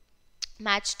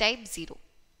 Match type 0.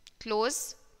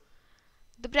 Close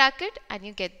the bracket and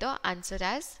you get the answer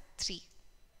as 3.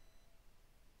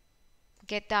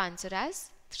 Get the answer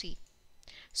as 3.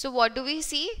 So what do we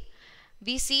see?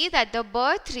 We see that the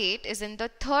birth rate is in the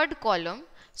third column.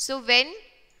 So when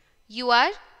you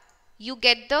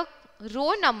get the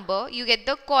row number, you get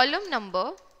the column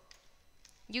number,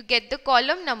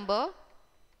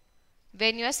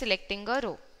 when you are selecting a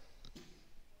row.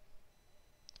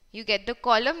 You get the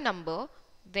column number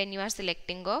when you are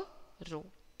selecting a row.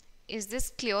 Is this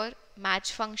clear?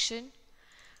 Match function.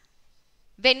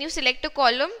 When you select a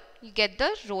column, you get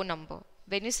the row number.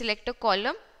 When you select a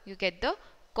column, you get the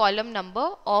column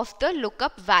number of the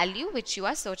lookup value which you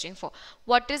are searching for.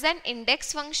 What is an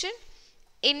index function?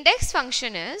 Index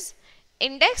function is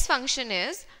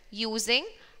using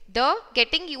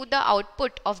getting you the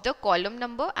output of the column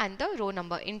number and the row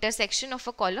number, intersection of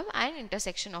a column and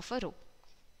intersection of a row.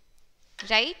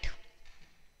 Right?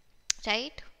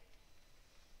 Right?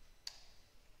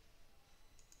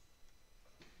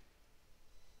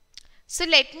 So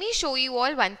let me show you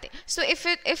all one thing. So if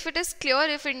it is clear,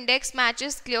 if index match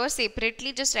is clear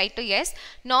separately, just write a yes.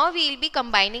 Now we will be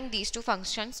combining these two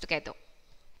functions together.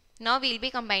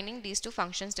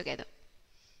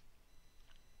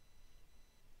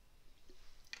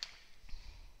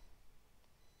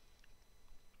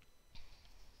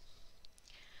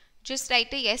 Just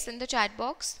write a yes in the chat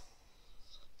box.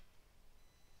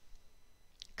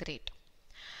 Great.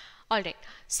 Alright,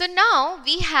 so now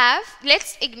we have,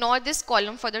 let's ignore this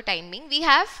column for the time being. We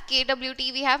have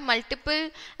KWT, we have multiple,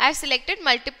 I have selected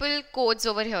multiple codes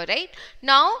over here, right?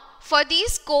 Now for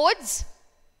these codes,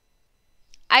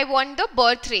 I want the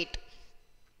birth rate.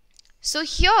 So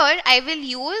here I will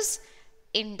use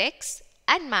index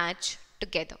and match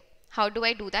together. How do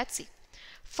I do that? See,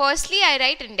 firstly I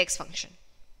write index function.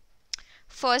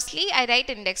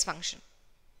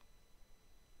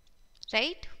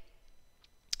 Right?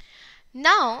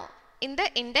 Now, in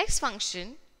the index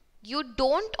function, you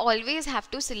don't always have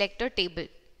to select a table.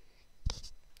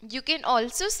 You can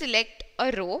also select a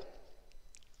row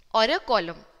or a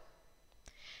column.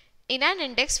 In an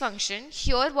index function,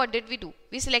 here what did we do?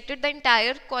 We selected the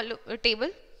entire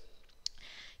table.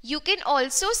 You can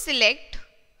also select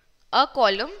a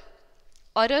column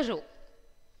or a row.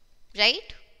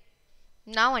 Right?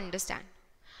 Now understand.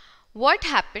 What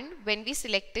happened when we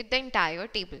selected the entire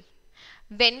table?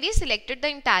 When we selected the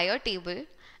entire table,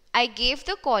 I gave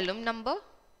the column number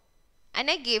and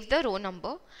I gave the row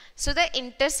number. So the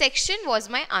intersection was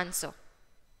my answer.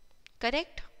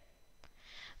 Correct?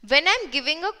 When I am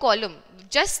giving a column,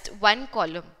 just one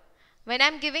column,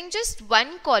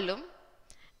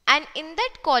 and in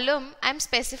that column I am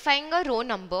specifying a row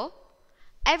number,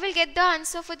 I will get the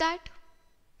answer for that.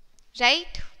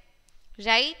 Right?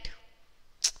 Right?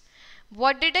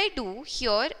 What did I do?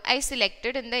 Here I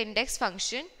selected in the index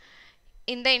function.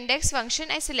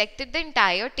 I selected the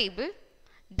entire table.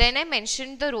 Then I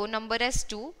mentioned the row number as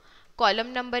 2,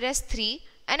 column number as 3,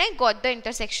 and I got the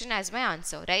intersection as my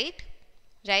answer. Right?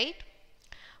 Right?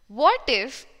 What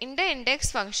if in the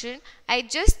index function I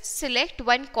just select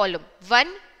one column, and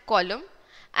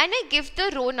I give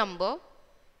the row number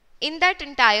in that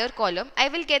entire column? I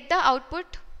will get the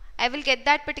output. I will get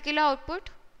that particular output.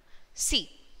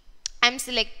 See. I am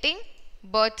selecting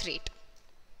birth rate.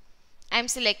 I am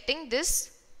selecting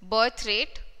this birth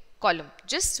rate column.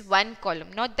 Just one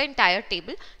column, not the entire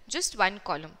table. Just one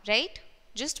column, right?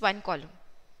 Just one column.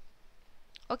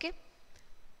 Okay?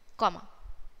 Comma.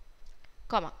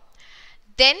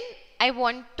 Then I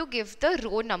want to give the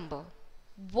row number.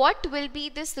 What will be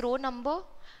this row number?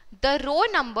 The row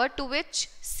number to which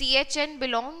CHN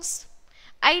belongs.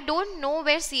 I don't know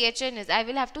where CHN is. I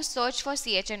will have to search for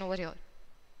CHN over here.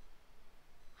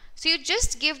 So you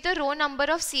just give the row number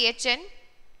of CHN.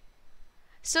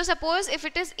 So suppose if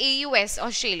it is AUS,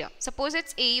 Australia, suppose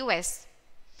it's AUS.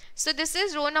 So this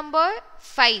is row number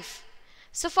 5.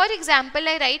 So for example,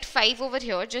 I write 5 over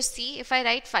here. Just see, if I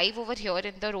write 5 over here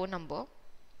in the row number,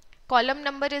 column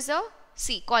number is a,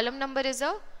 see, column number is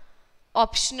a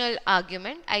optional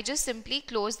argument. I just simply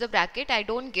close the bracket. I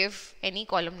don't give any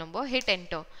column number. Hit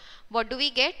enter. What do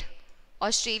we get?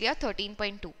 Australia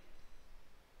 13.2.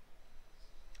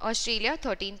 Australia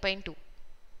 13.2.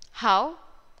 How?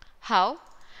 How?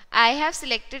 I have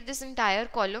selected this entire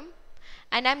column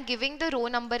and I'm giving the row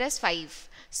number as 5.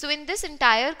 So in this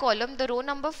entire column, the row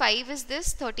number 5 is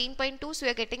this 13.2. So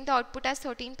we are getting the output as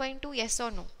 13.2. Yes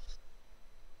or no?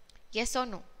 Yes or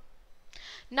no?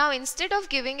 Now instead of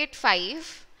giving it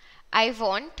 5, I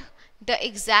want the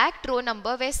exact row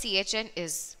number where CHN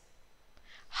is.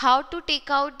 How to take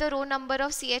out the row number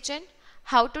of CHN?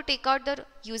 How to take out the,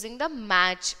 using the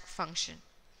match function.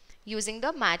 Using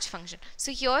the match function.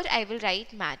 So here I will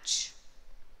write match.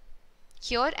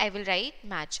 Here I will write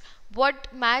match.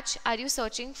 What match are you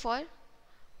searching for?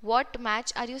 What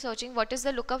match are you searching? What is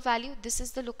the lookup value? This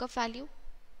is the lookup value.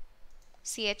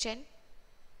 CHN.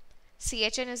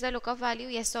 CHN is the lookup value.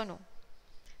 Yes or no?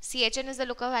 CHN is the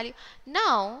lookup value.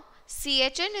 Now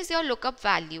CHN is your lookup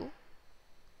value.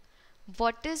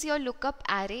 What is your lookup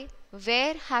array?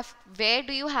 Where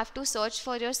do you have to search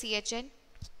for your CHN?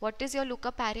 What is your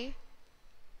lookup array?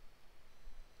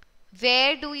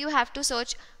 Where do you have to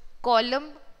search?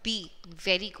 Column B.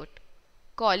 Very good.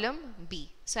 Column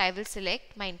B. So I will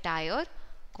select my entire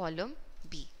column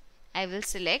B. I will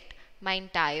select my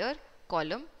entire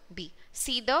column B.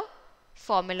 See the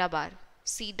formula bar.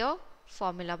 See the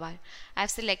formula bar. I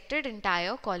have selected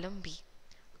entire column B.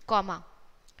 Comma.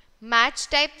 Match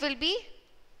type will be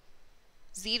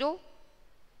 0.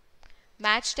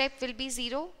 Match type will be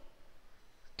 0.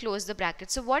 Close the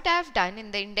bracket. So what I have done in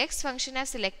the index function, I have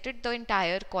selected the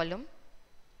entire column.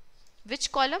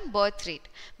 Which column? Birth rate.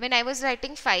 When I was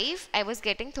writing 5, I was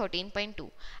getting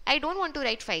 13.2. I don't want to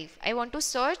write 5. I want to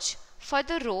search for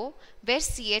the row where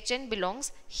CHN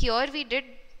belongs. Here we did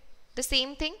the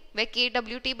same thing where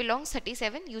KWT belongs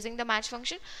 37 using the match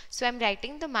function. So I am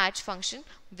writing the match function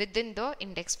within the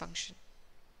index function.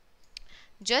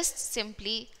 Just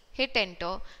simply hit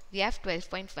enter. We have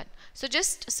 12.1. So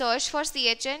just search for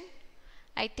CHN.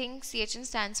 I think CHN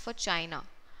stands for China.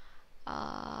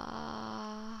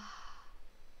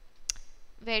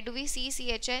 Where do we see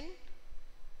CHN?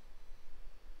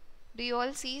 Do you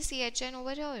all see CHN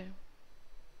over here?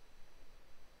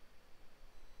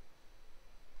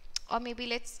 Or maybe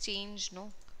let's change,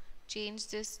 no? Change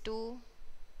this to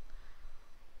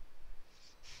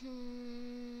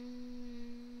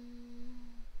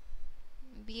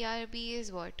BRB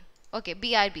is what? Okay,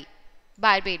 BRB,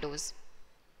 Barbados.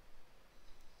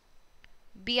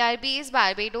 BRB is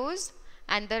Barbados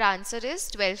and the answer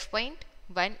is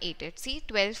 12.188. See,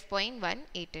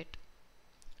 12.188.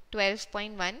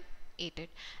 12.188.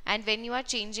 And when you are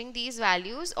changing these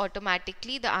values,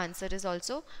 automatically the answer is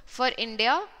also, for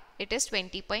India, it is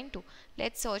 20.2.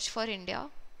 Let's search for India.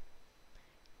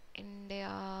 India.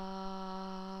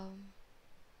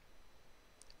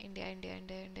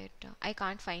 I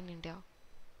can't find India.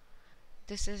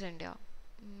 This is India.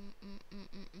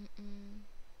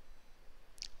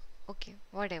 Okay,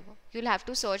 whatever. You'll have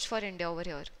to search for India over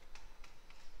here.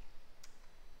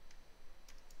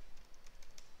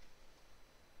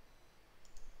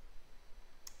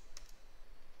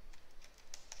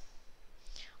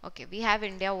 Okay, we have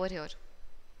India over here.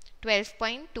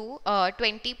 12.2,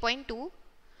 20.2,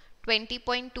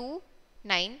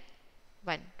 20.291,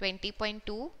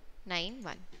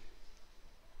 20.291.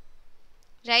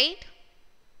 Right?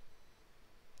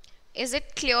 Is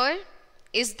it clear?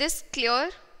 Is this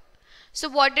clear? So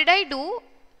what did I do?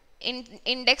 In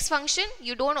index function,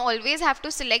 you don't always have to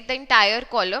select the entire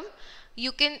column.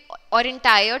 You can, or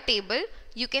entire table.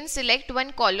 You can select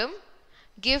one column,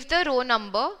 give the row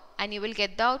number, and you will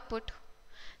get the output.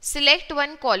 Select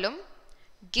one column,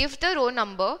 give the row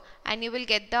number, and you will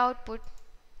get the output.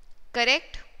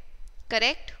 Correct?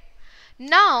 Correct?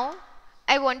 Now,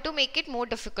 I want to make it more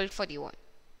difficult for you all.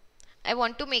 I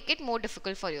want to make it more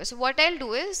difficult for you. So what I'll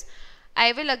do is,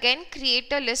 I will again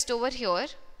create a list over here.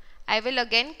 I will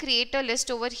again create a list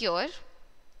over here.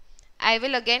 I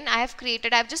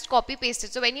have just copy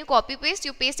pasted. So when you copy paste,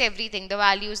 you paste everything, the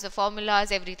values, the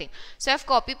formulas, everything. So I've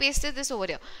copy pasted this over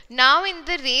here. Now in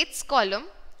the rates column,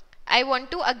 I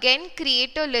want to again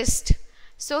create a list.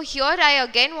 So here I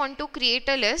again want to create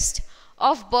a list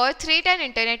of birth rate and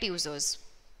internet users.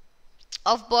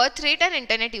 Of birth rate and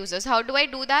internet users. How do I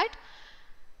do that?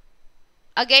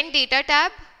 Again, data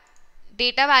tab,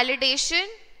 data validation,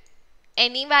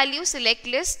 any value, select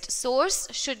list, source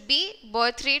should be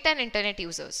birth rate and internet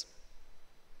users.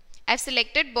 I've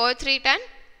selected birth rate and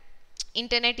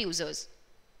internet users.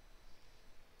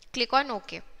 Click on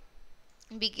OK.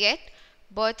 We get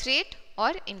birth rate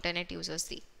or internet users.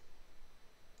 See.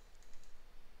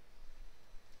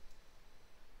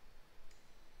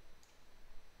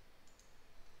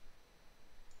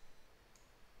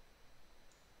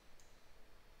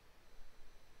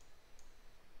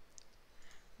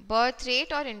 Birth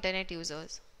rate or internet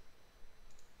users.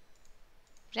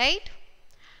 Right?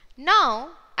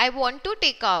 Now, I want to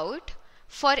take out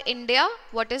for India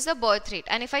what is the birth rate,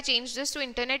 and if I change this to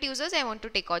internet users, I want to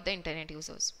take out the internet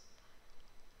users.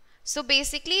 So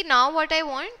basically now what I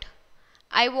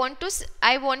want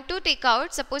to take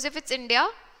out, suppose if it's India,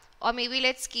 or maybe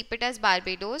let's keep it as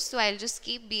Barbados, so I'll just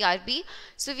keep BRB.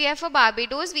 So we have for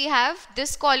Barbados, we have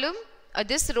this column,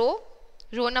 this row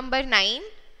number 9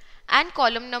 and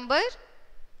column number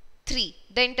 3.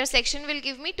 The intersection will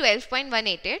give me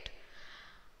 12.188.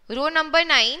 Row number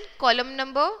 9, column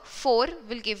number 4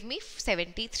 will give me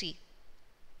 73.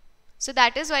 So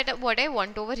that is what I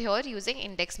want over here using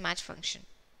index match function.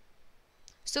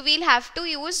 So we'll have to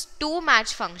use two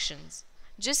match functions.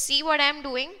 Just see what I am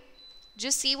doing.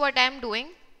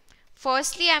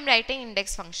 Firstly, I am writing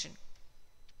index function.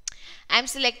 I am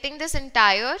selecting this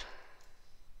entire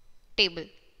table.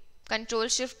 Control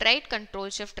shift right, control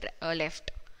shift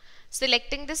left.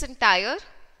 Selecting this entire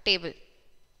table.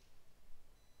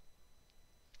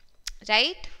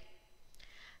 Right?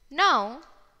 Now,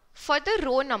 for the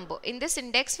row number, in this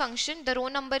index function, the row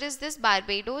number is this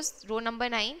Barbados, row number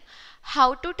 9.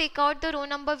 How to take out the row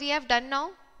number we have done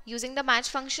now? Using the match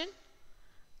function.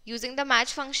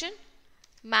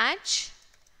 Match.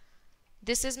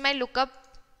 This is my lookup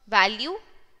value.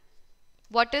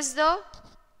 What is the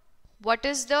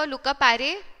lookup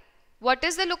array? What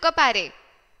is the lookup array?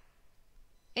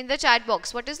 In the chat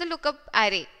box, what is the lookup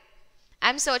array? I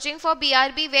am searching for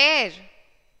BRB where?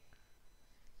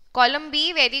 Column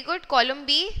B, very good, column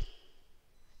B.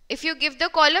 If you give the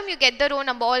column, you get the row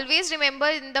number. Always remember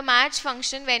in the match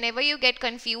function, whenever you get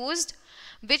confused,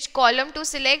 which column to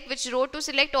select, which row to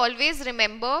select, always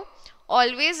remember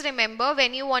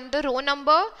when you want the row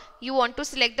number, you want to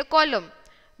select the column.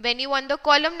 When you want the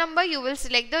column number, you will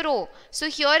select the row. So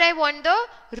here I want the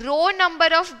row number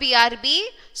of BRB,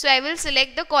 so I will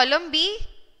select the column B.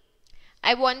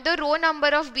 I want the row number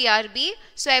of BRB,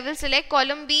 so I will select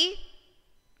column B.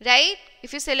 Right?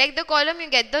 If you select the column, you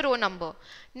get the row number.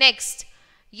 Next,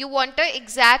 you want an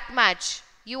exact match.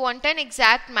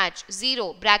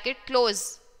 0, bracket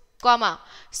close, comma.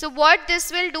 So what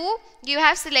this will do, you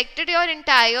have selected your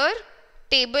entire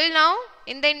table now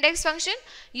in the index function.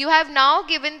 You have now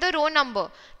given the row number.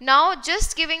 Now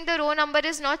just giving the row number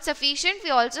is not sufficient.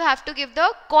 We also have to give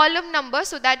the column number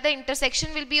so that the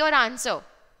intersection will be your answer.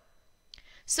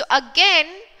 So again,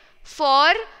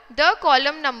 for the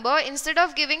column number, instead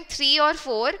of giving 3 or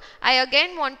 4, I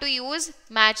again want to use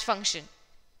match function.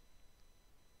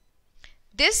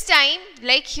 This time,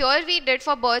 like here we did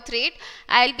for birth rate,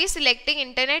 I will be selecting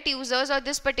internet users or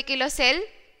this particular cell.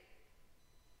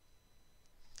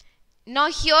 Now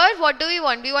here what do we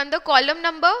want? We want the column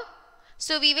number.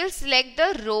 So we will select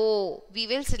the row.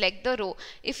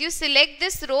 If you select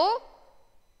this row,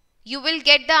 you will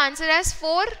get the answer as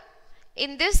 4.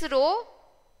 In this row,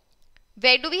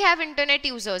 where do we have internet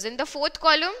users? In the 4th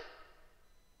column,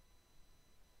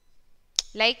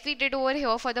 like we did over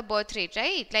here for the birth rate,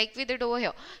 right? Like we did over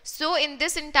here. So in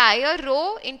this entire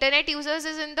row, internet users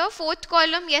is in the 4th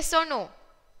column, yes or no?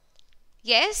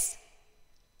 Yes,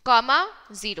 comma,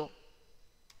 0.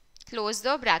 Close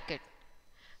the bracket.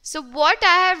 So what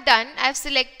I have done, I have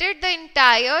selected the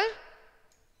entire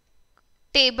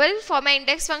table for my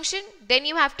index function. Then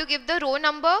you have to give the row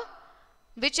number,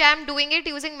 which I am doing it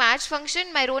using match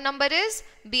function. My row number is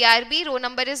BRB, row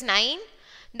number is 9.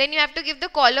 Then you have to give the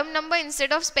column number.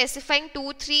 Instead of specifying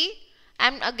 2, 3, I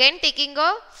am again taking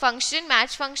a function,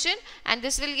 match function, and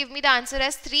this will give me the answer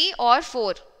as 3 or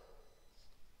 4.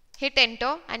 Hit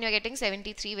enter and you are getting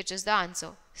 73, which is the answer.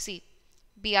 See,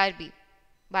 BRB,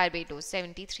 Barbados,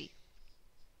 73.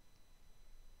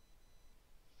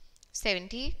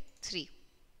 73.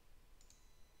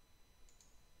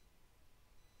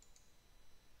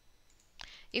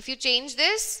 If you change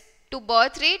this to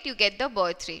birth rate, you get the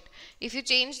birth rate. If you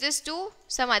change this to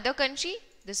some other country,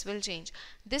 this will change.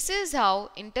 This is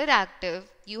how interactive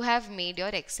you have made your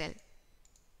Excel.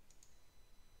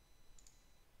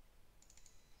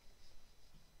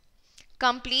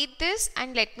 Complete this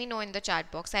and let me know in the chat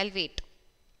box. I'll wait.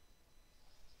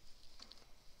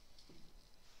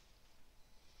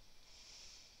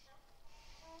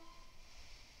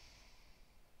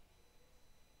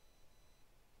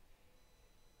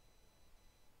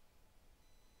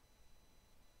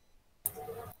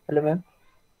 Hello, ma'am.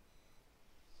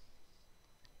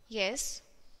 Yes.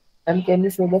 Ma'am, can you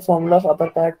show the formula of upper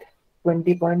part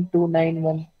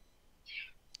 20.291?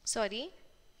 Sorry.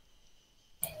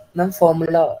 Ma'am,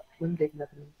 formula. Don't take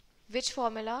nothing. Which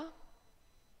formula?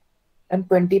 And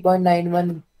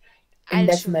 20.91 I'll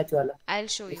index show match you. wala. I'll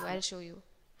show Yes, you. ma'am. I'll show you.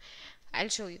 I'll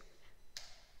show you.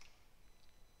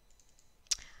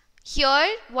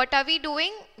 Here, what are we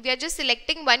doing? We are just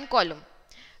selecting one column.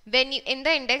 When you, in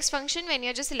the index function, when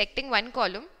you're just selecting one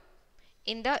column,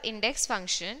 in the index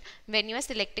function, when you are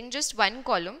selecting just one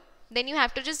column, then you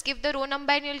have to just give the row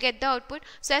number and you'll get the output.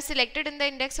 So I've selected in the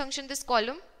index function this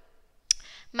column.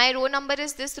 My row number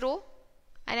is this row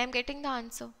and I'm getting the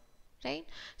answer, right?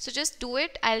 So just do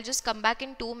it. I'll just come back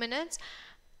in 2 minutes.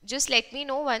 Just let me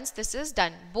know once this is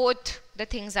done. Both the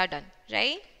things are done,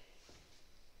 right?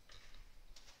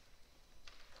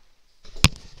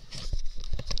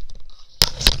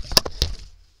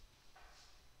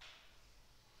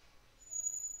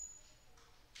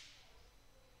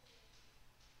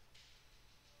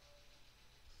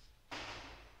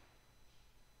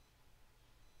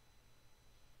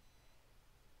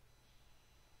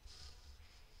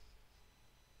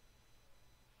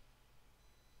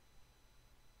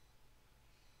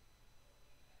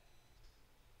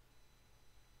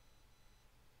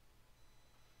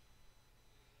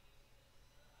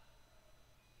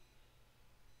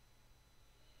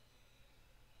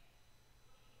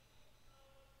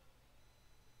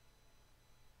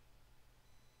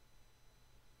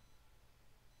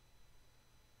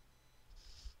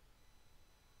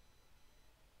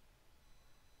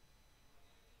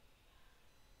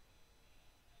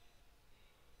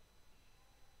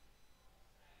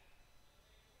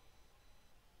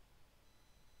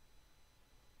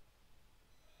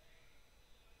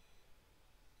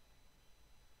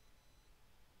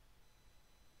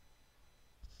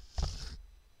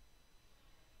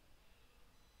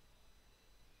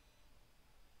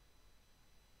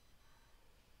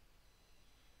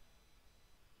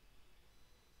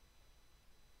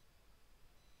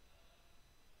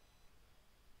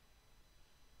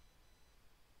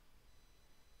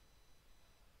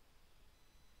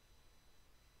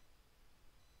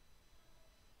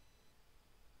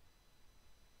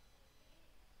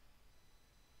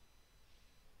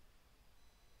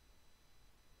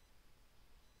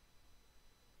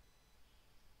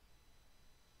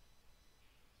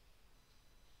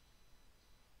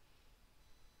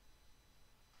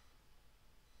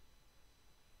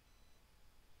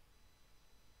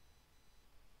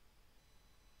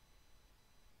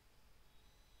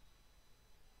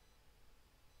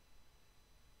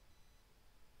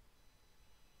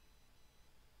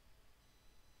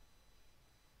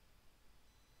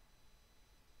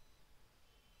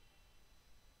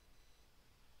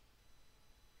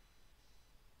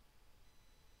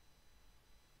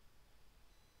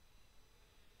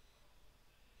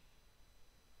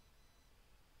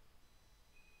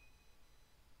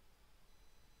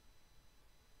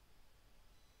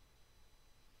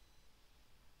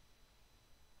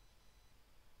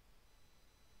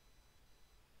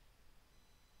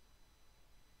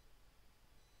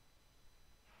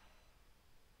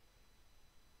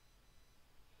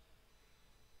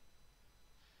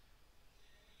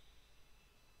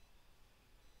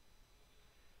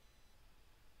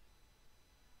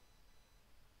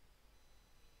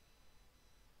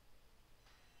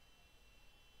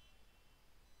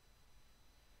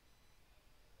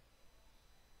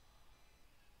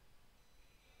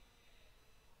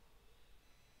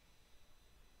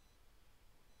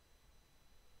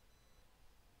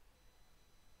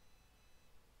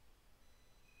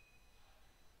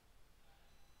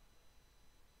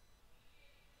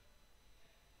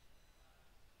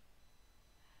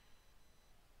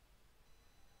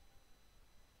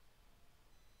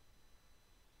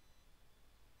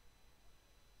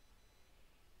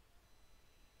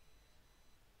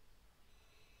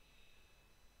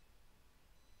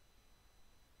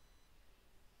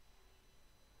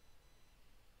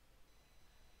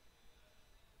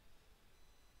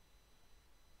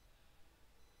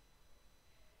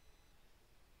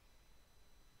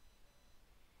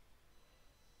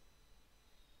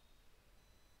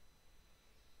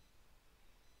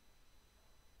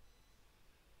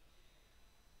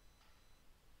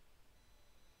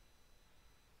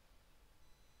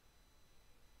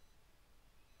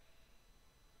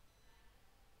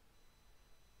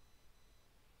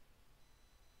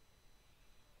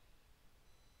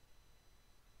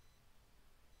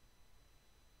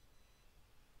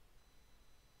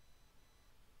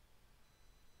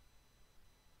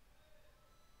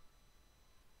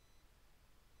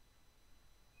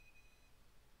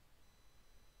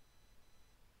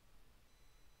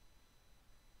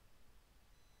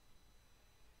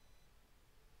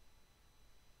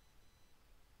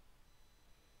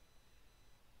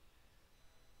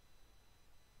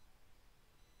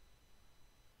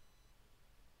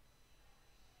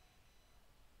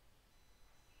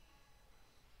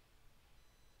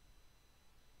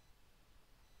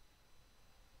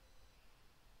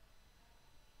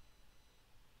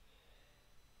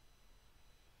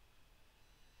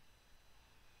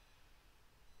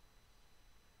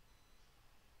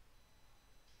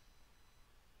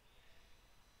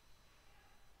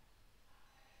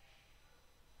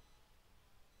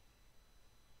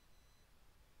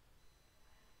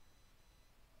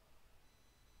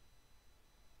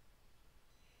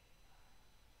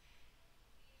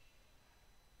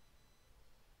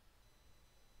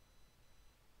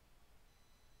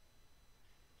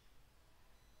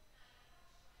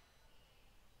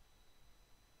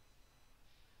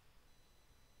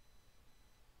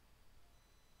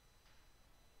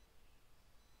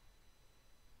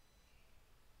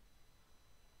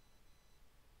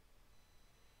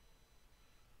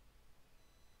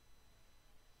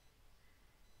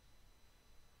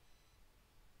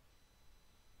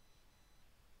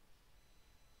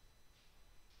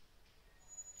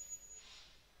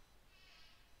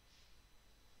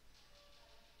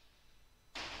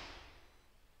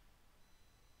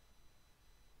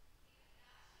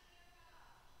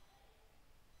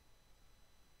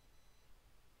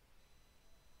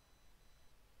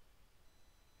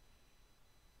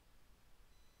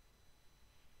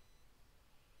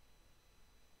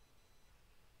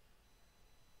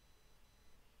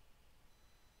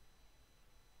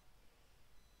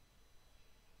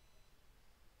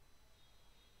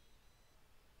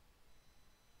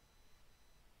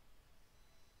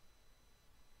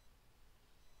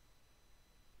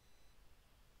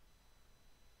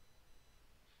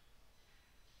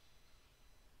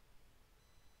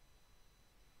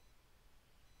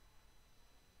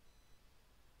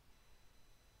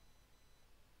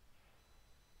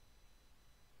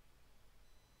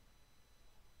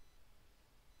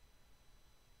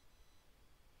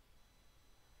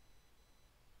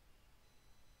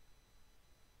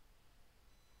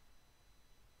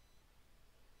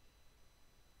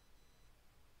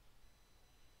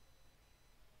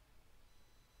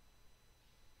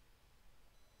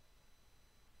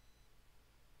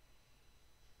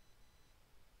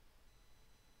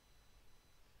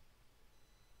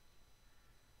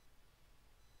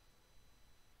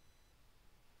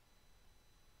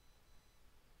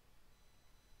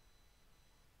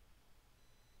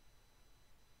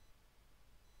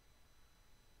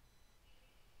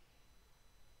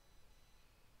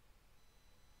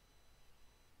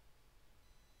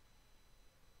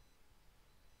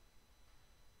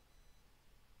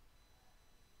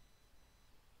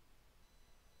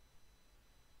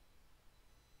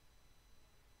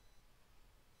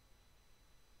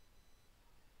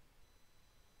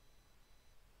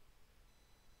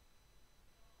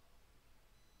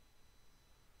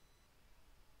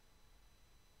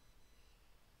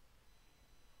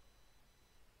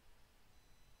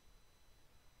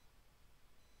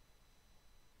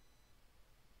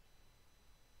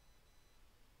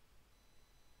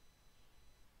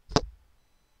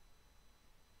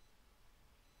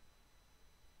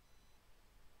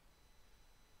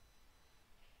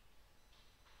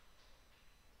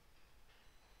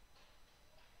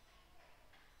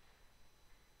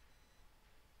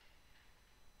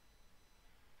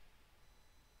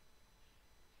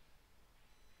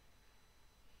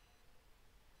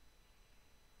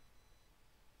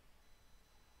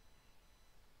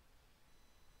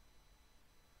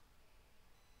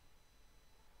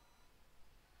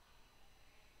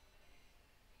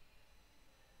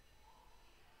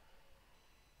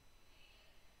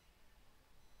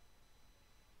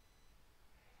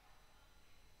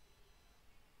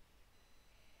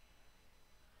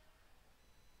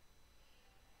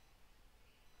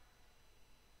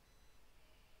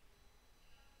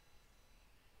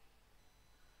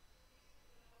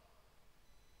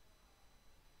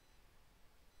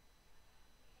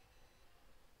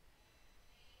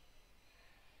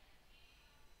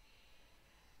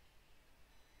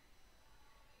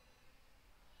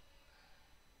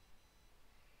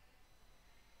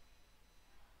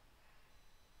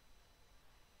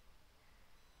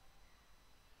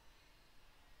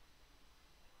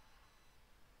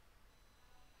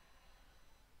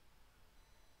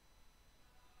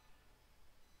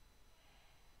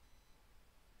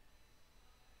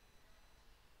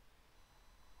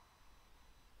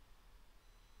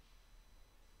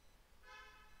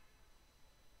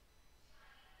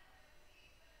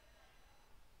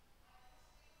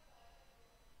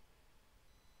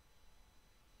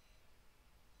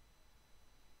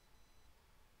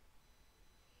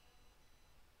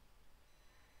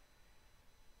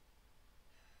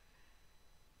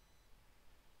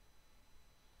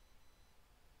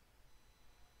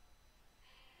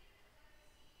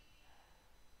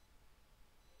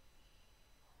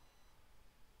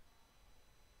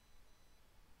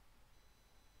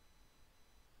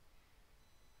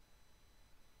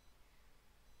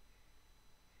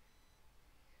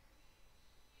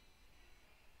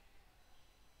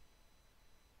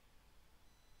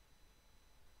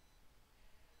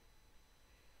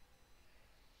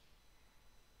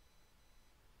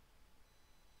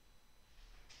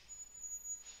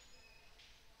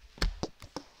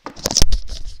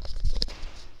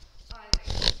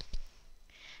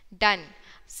 Done.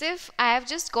 Sif, I have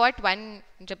just got one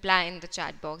reply in the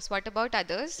chat box. What about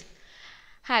others?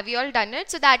 Have you all done it?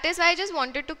 So that is why I just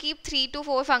wanted to keep 3 to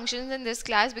 4 functions in this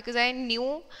class, because I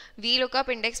knew VLookUp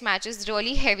index match is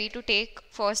really heavy to take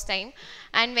first time.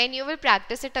 And when you will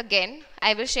practice it again,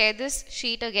 I will share this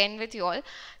sheet again with you all.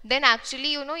 Then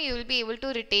actually, you know, you will be able to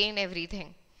retain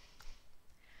everything.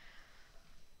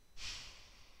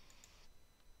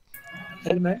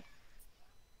 Hello, ma'am.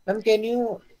 Ma'am, can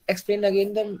you explain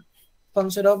again the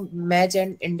function of match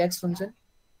and index function?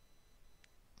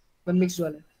 One mixed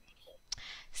one.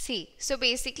 See, so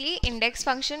basically index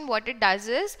function, what it does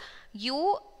is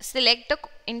you select the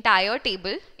entire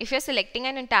table. If you're selecting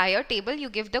an entire table, you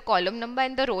give the column number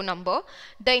and the row number.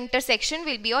 The intersection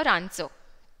will be your answer,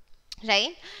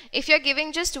 right? If you're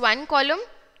giving just one column,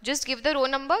 just give the row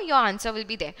number, your answer will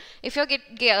be there. If you're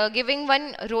giving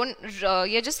one row,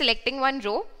 you're just selecting one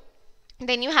row,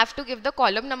 then you have to give the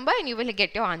column number and you will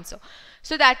get your answer.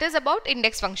 So that is about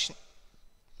index function.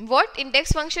 What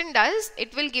index function does,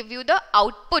 it will give you the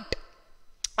output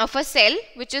of a cell,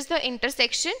 which is the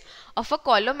intersection of a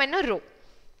column and a row.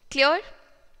 Clear?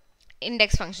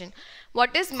 Index function.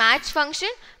 What is match function?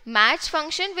 Match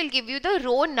function will give you the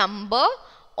row number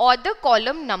or the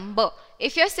column number.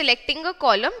 If you are selecting a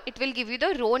column, it will give you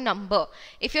the row number.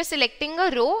 If you are selecting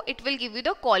a row, it will give you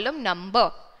the column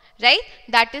number. Right?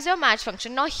 That is your match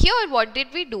function. Now here what did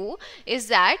we do is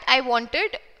that I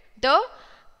wanted the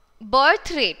birth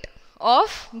rate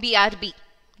of BRB,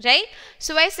 right?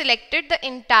 So I selected the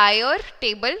entire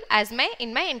table as in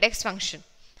my index function.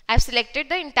 I've selected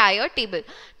the entire table.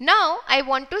 Now I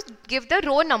want to give the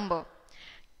row number.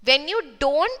 When you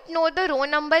don't know the row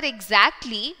number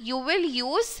exactly, you will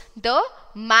use the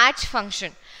match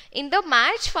function. In the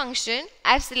match function,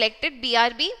 I've selected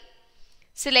BRB,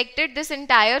 selected this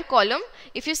entire column.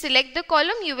 If you select the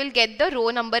column, you will get the row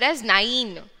number as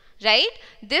 9. Right?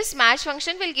 This match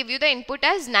function will give you the input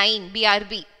as 9,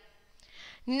 BRB.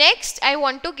 Next, I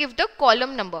want to give the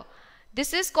column number.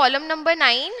 This is column number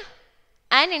 9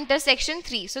 and intersection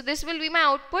 3. So this will be my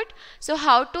output. So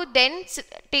how to then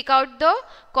take out the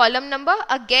column number?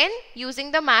 Again,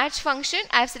 using the match function,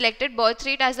 I have selected birth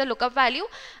rate as the lookup value.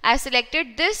 I have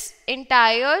selected this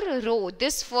entire row,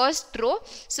 this first row.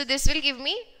 So this will give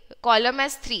me column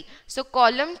as 3. So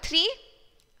column 3,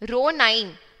 row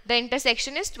 9. The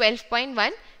intersection is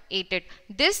 12.188.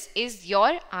 This is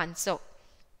your answer.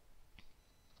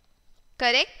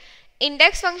 Correct?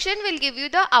 Index function will give you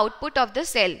the output of the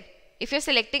cell. If you're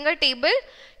selecting a table,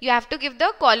 you have to give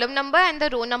the column number and the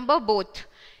row number both.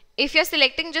 If you're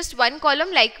selecting just one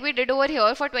column like we did over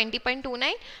here for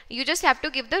 20.29, you just have to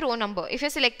give the row number. If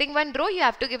you're selecting one row, you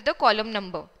have to give the column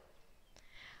number.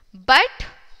 But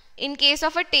in case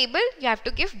of a table, you have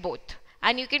to give both.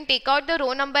 And you can take out the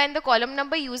row number and the column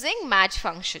number using match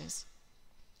functions.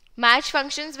 Match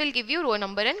functions will give you row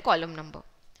number and column number.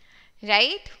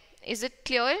 Right? Is it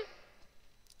clear?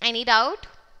 Any doubt?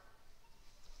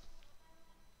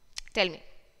 Tell me.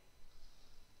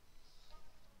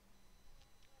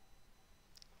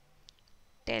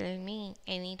 Tell me,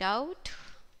 any doubt?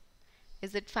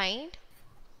 Is it fine?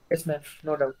 Yes, ma'am.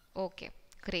 No doubt. Okay,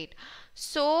 great.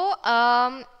 So,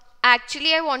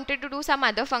 actually I wanted to do some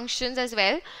other functions as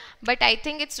well, but I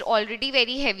think it's already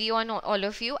very heavy on all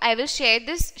of you. I will share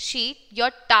this sheet.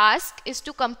 Your task is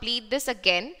to complete this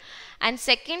again. And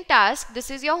second task,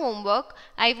 this is your homework.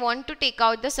 I want to take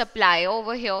out the supplier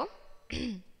over here.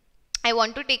 I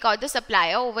want to take out the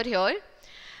supplier over here.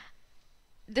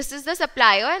 This is the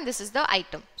supplier and this is the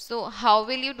item. So how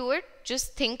will you do it?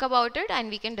 Just think about it and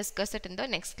we can discuss it in the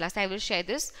next class. I will share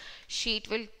this sheet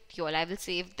with you all. I will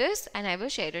save this and I will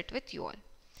share it with you all.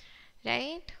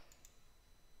 Right?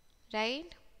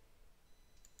 Right?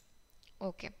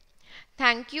 Okay.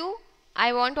 Thank you.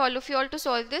 I want all of you all to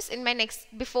solve this in my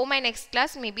before my next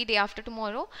class, maybe day after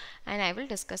tomorrow, and I will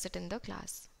discuss it in the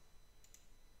class.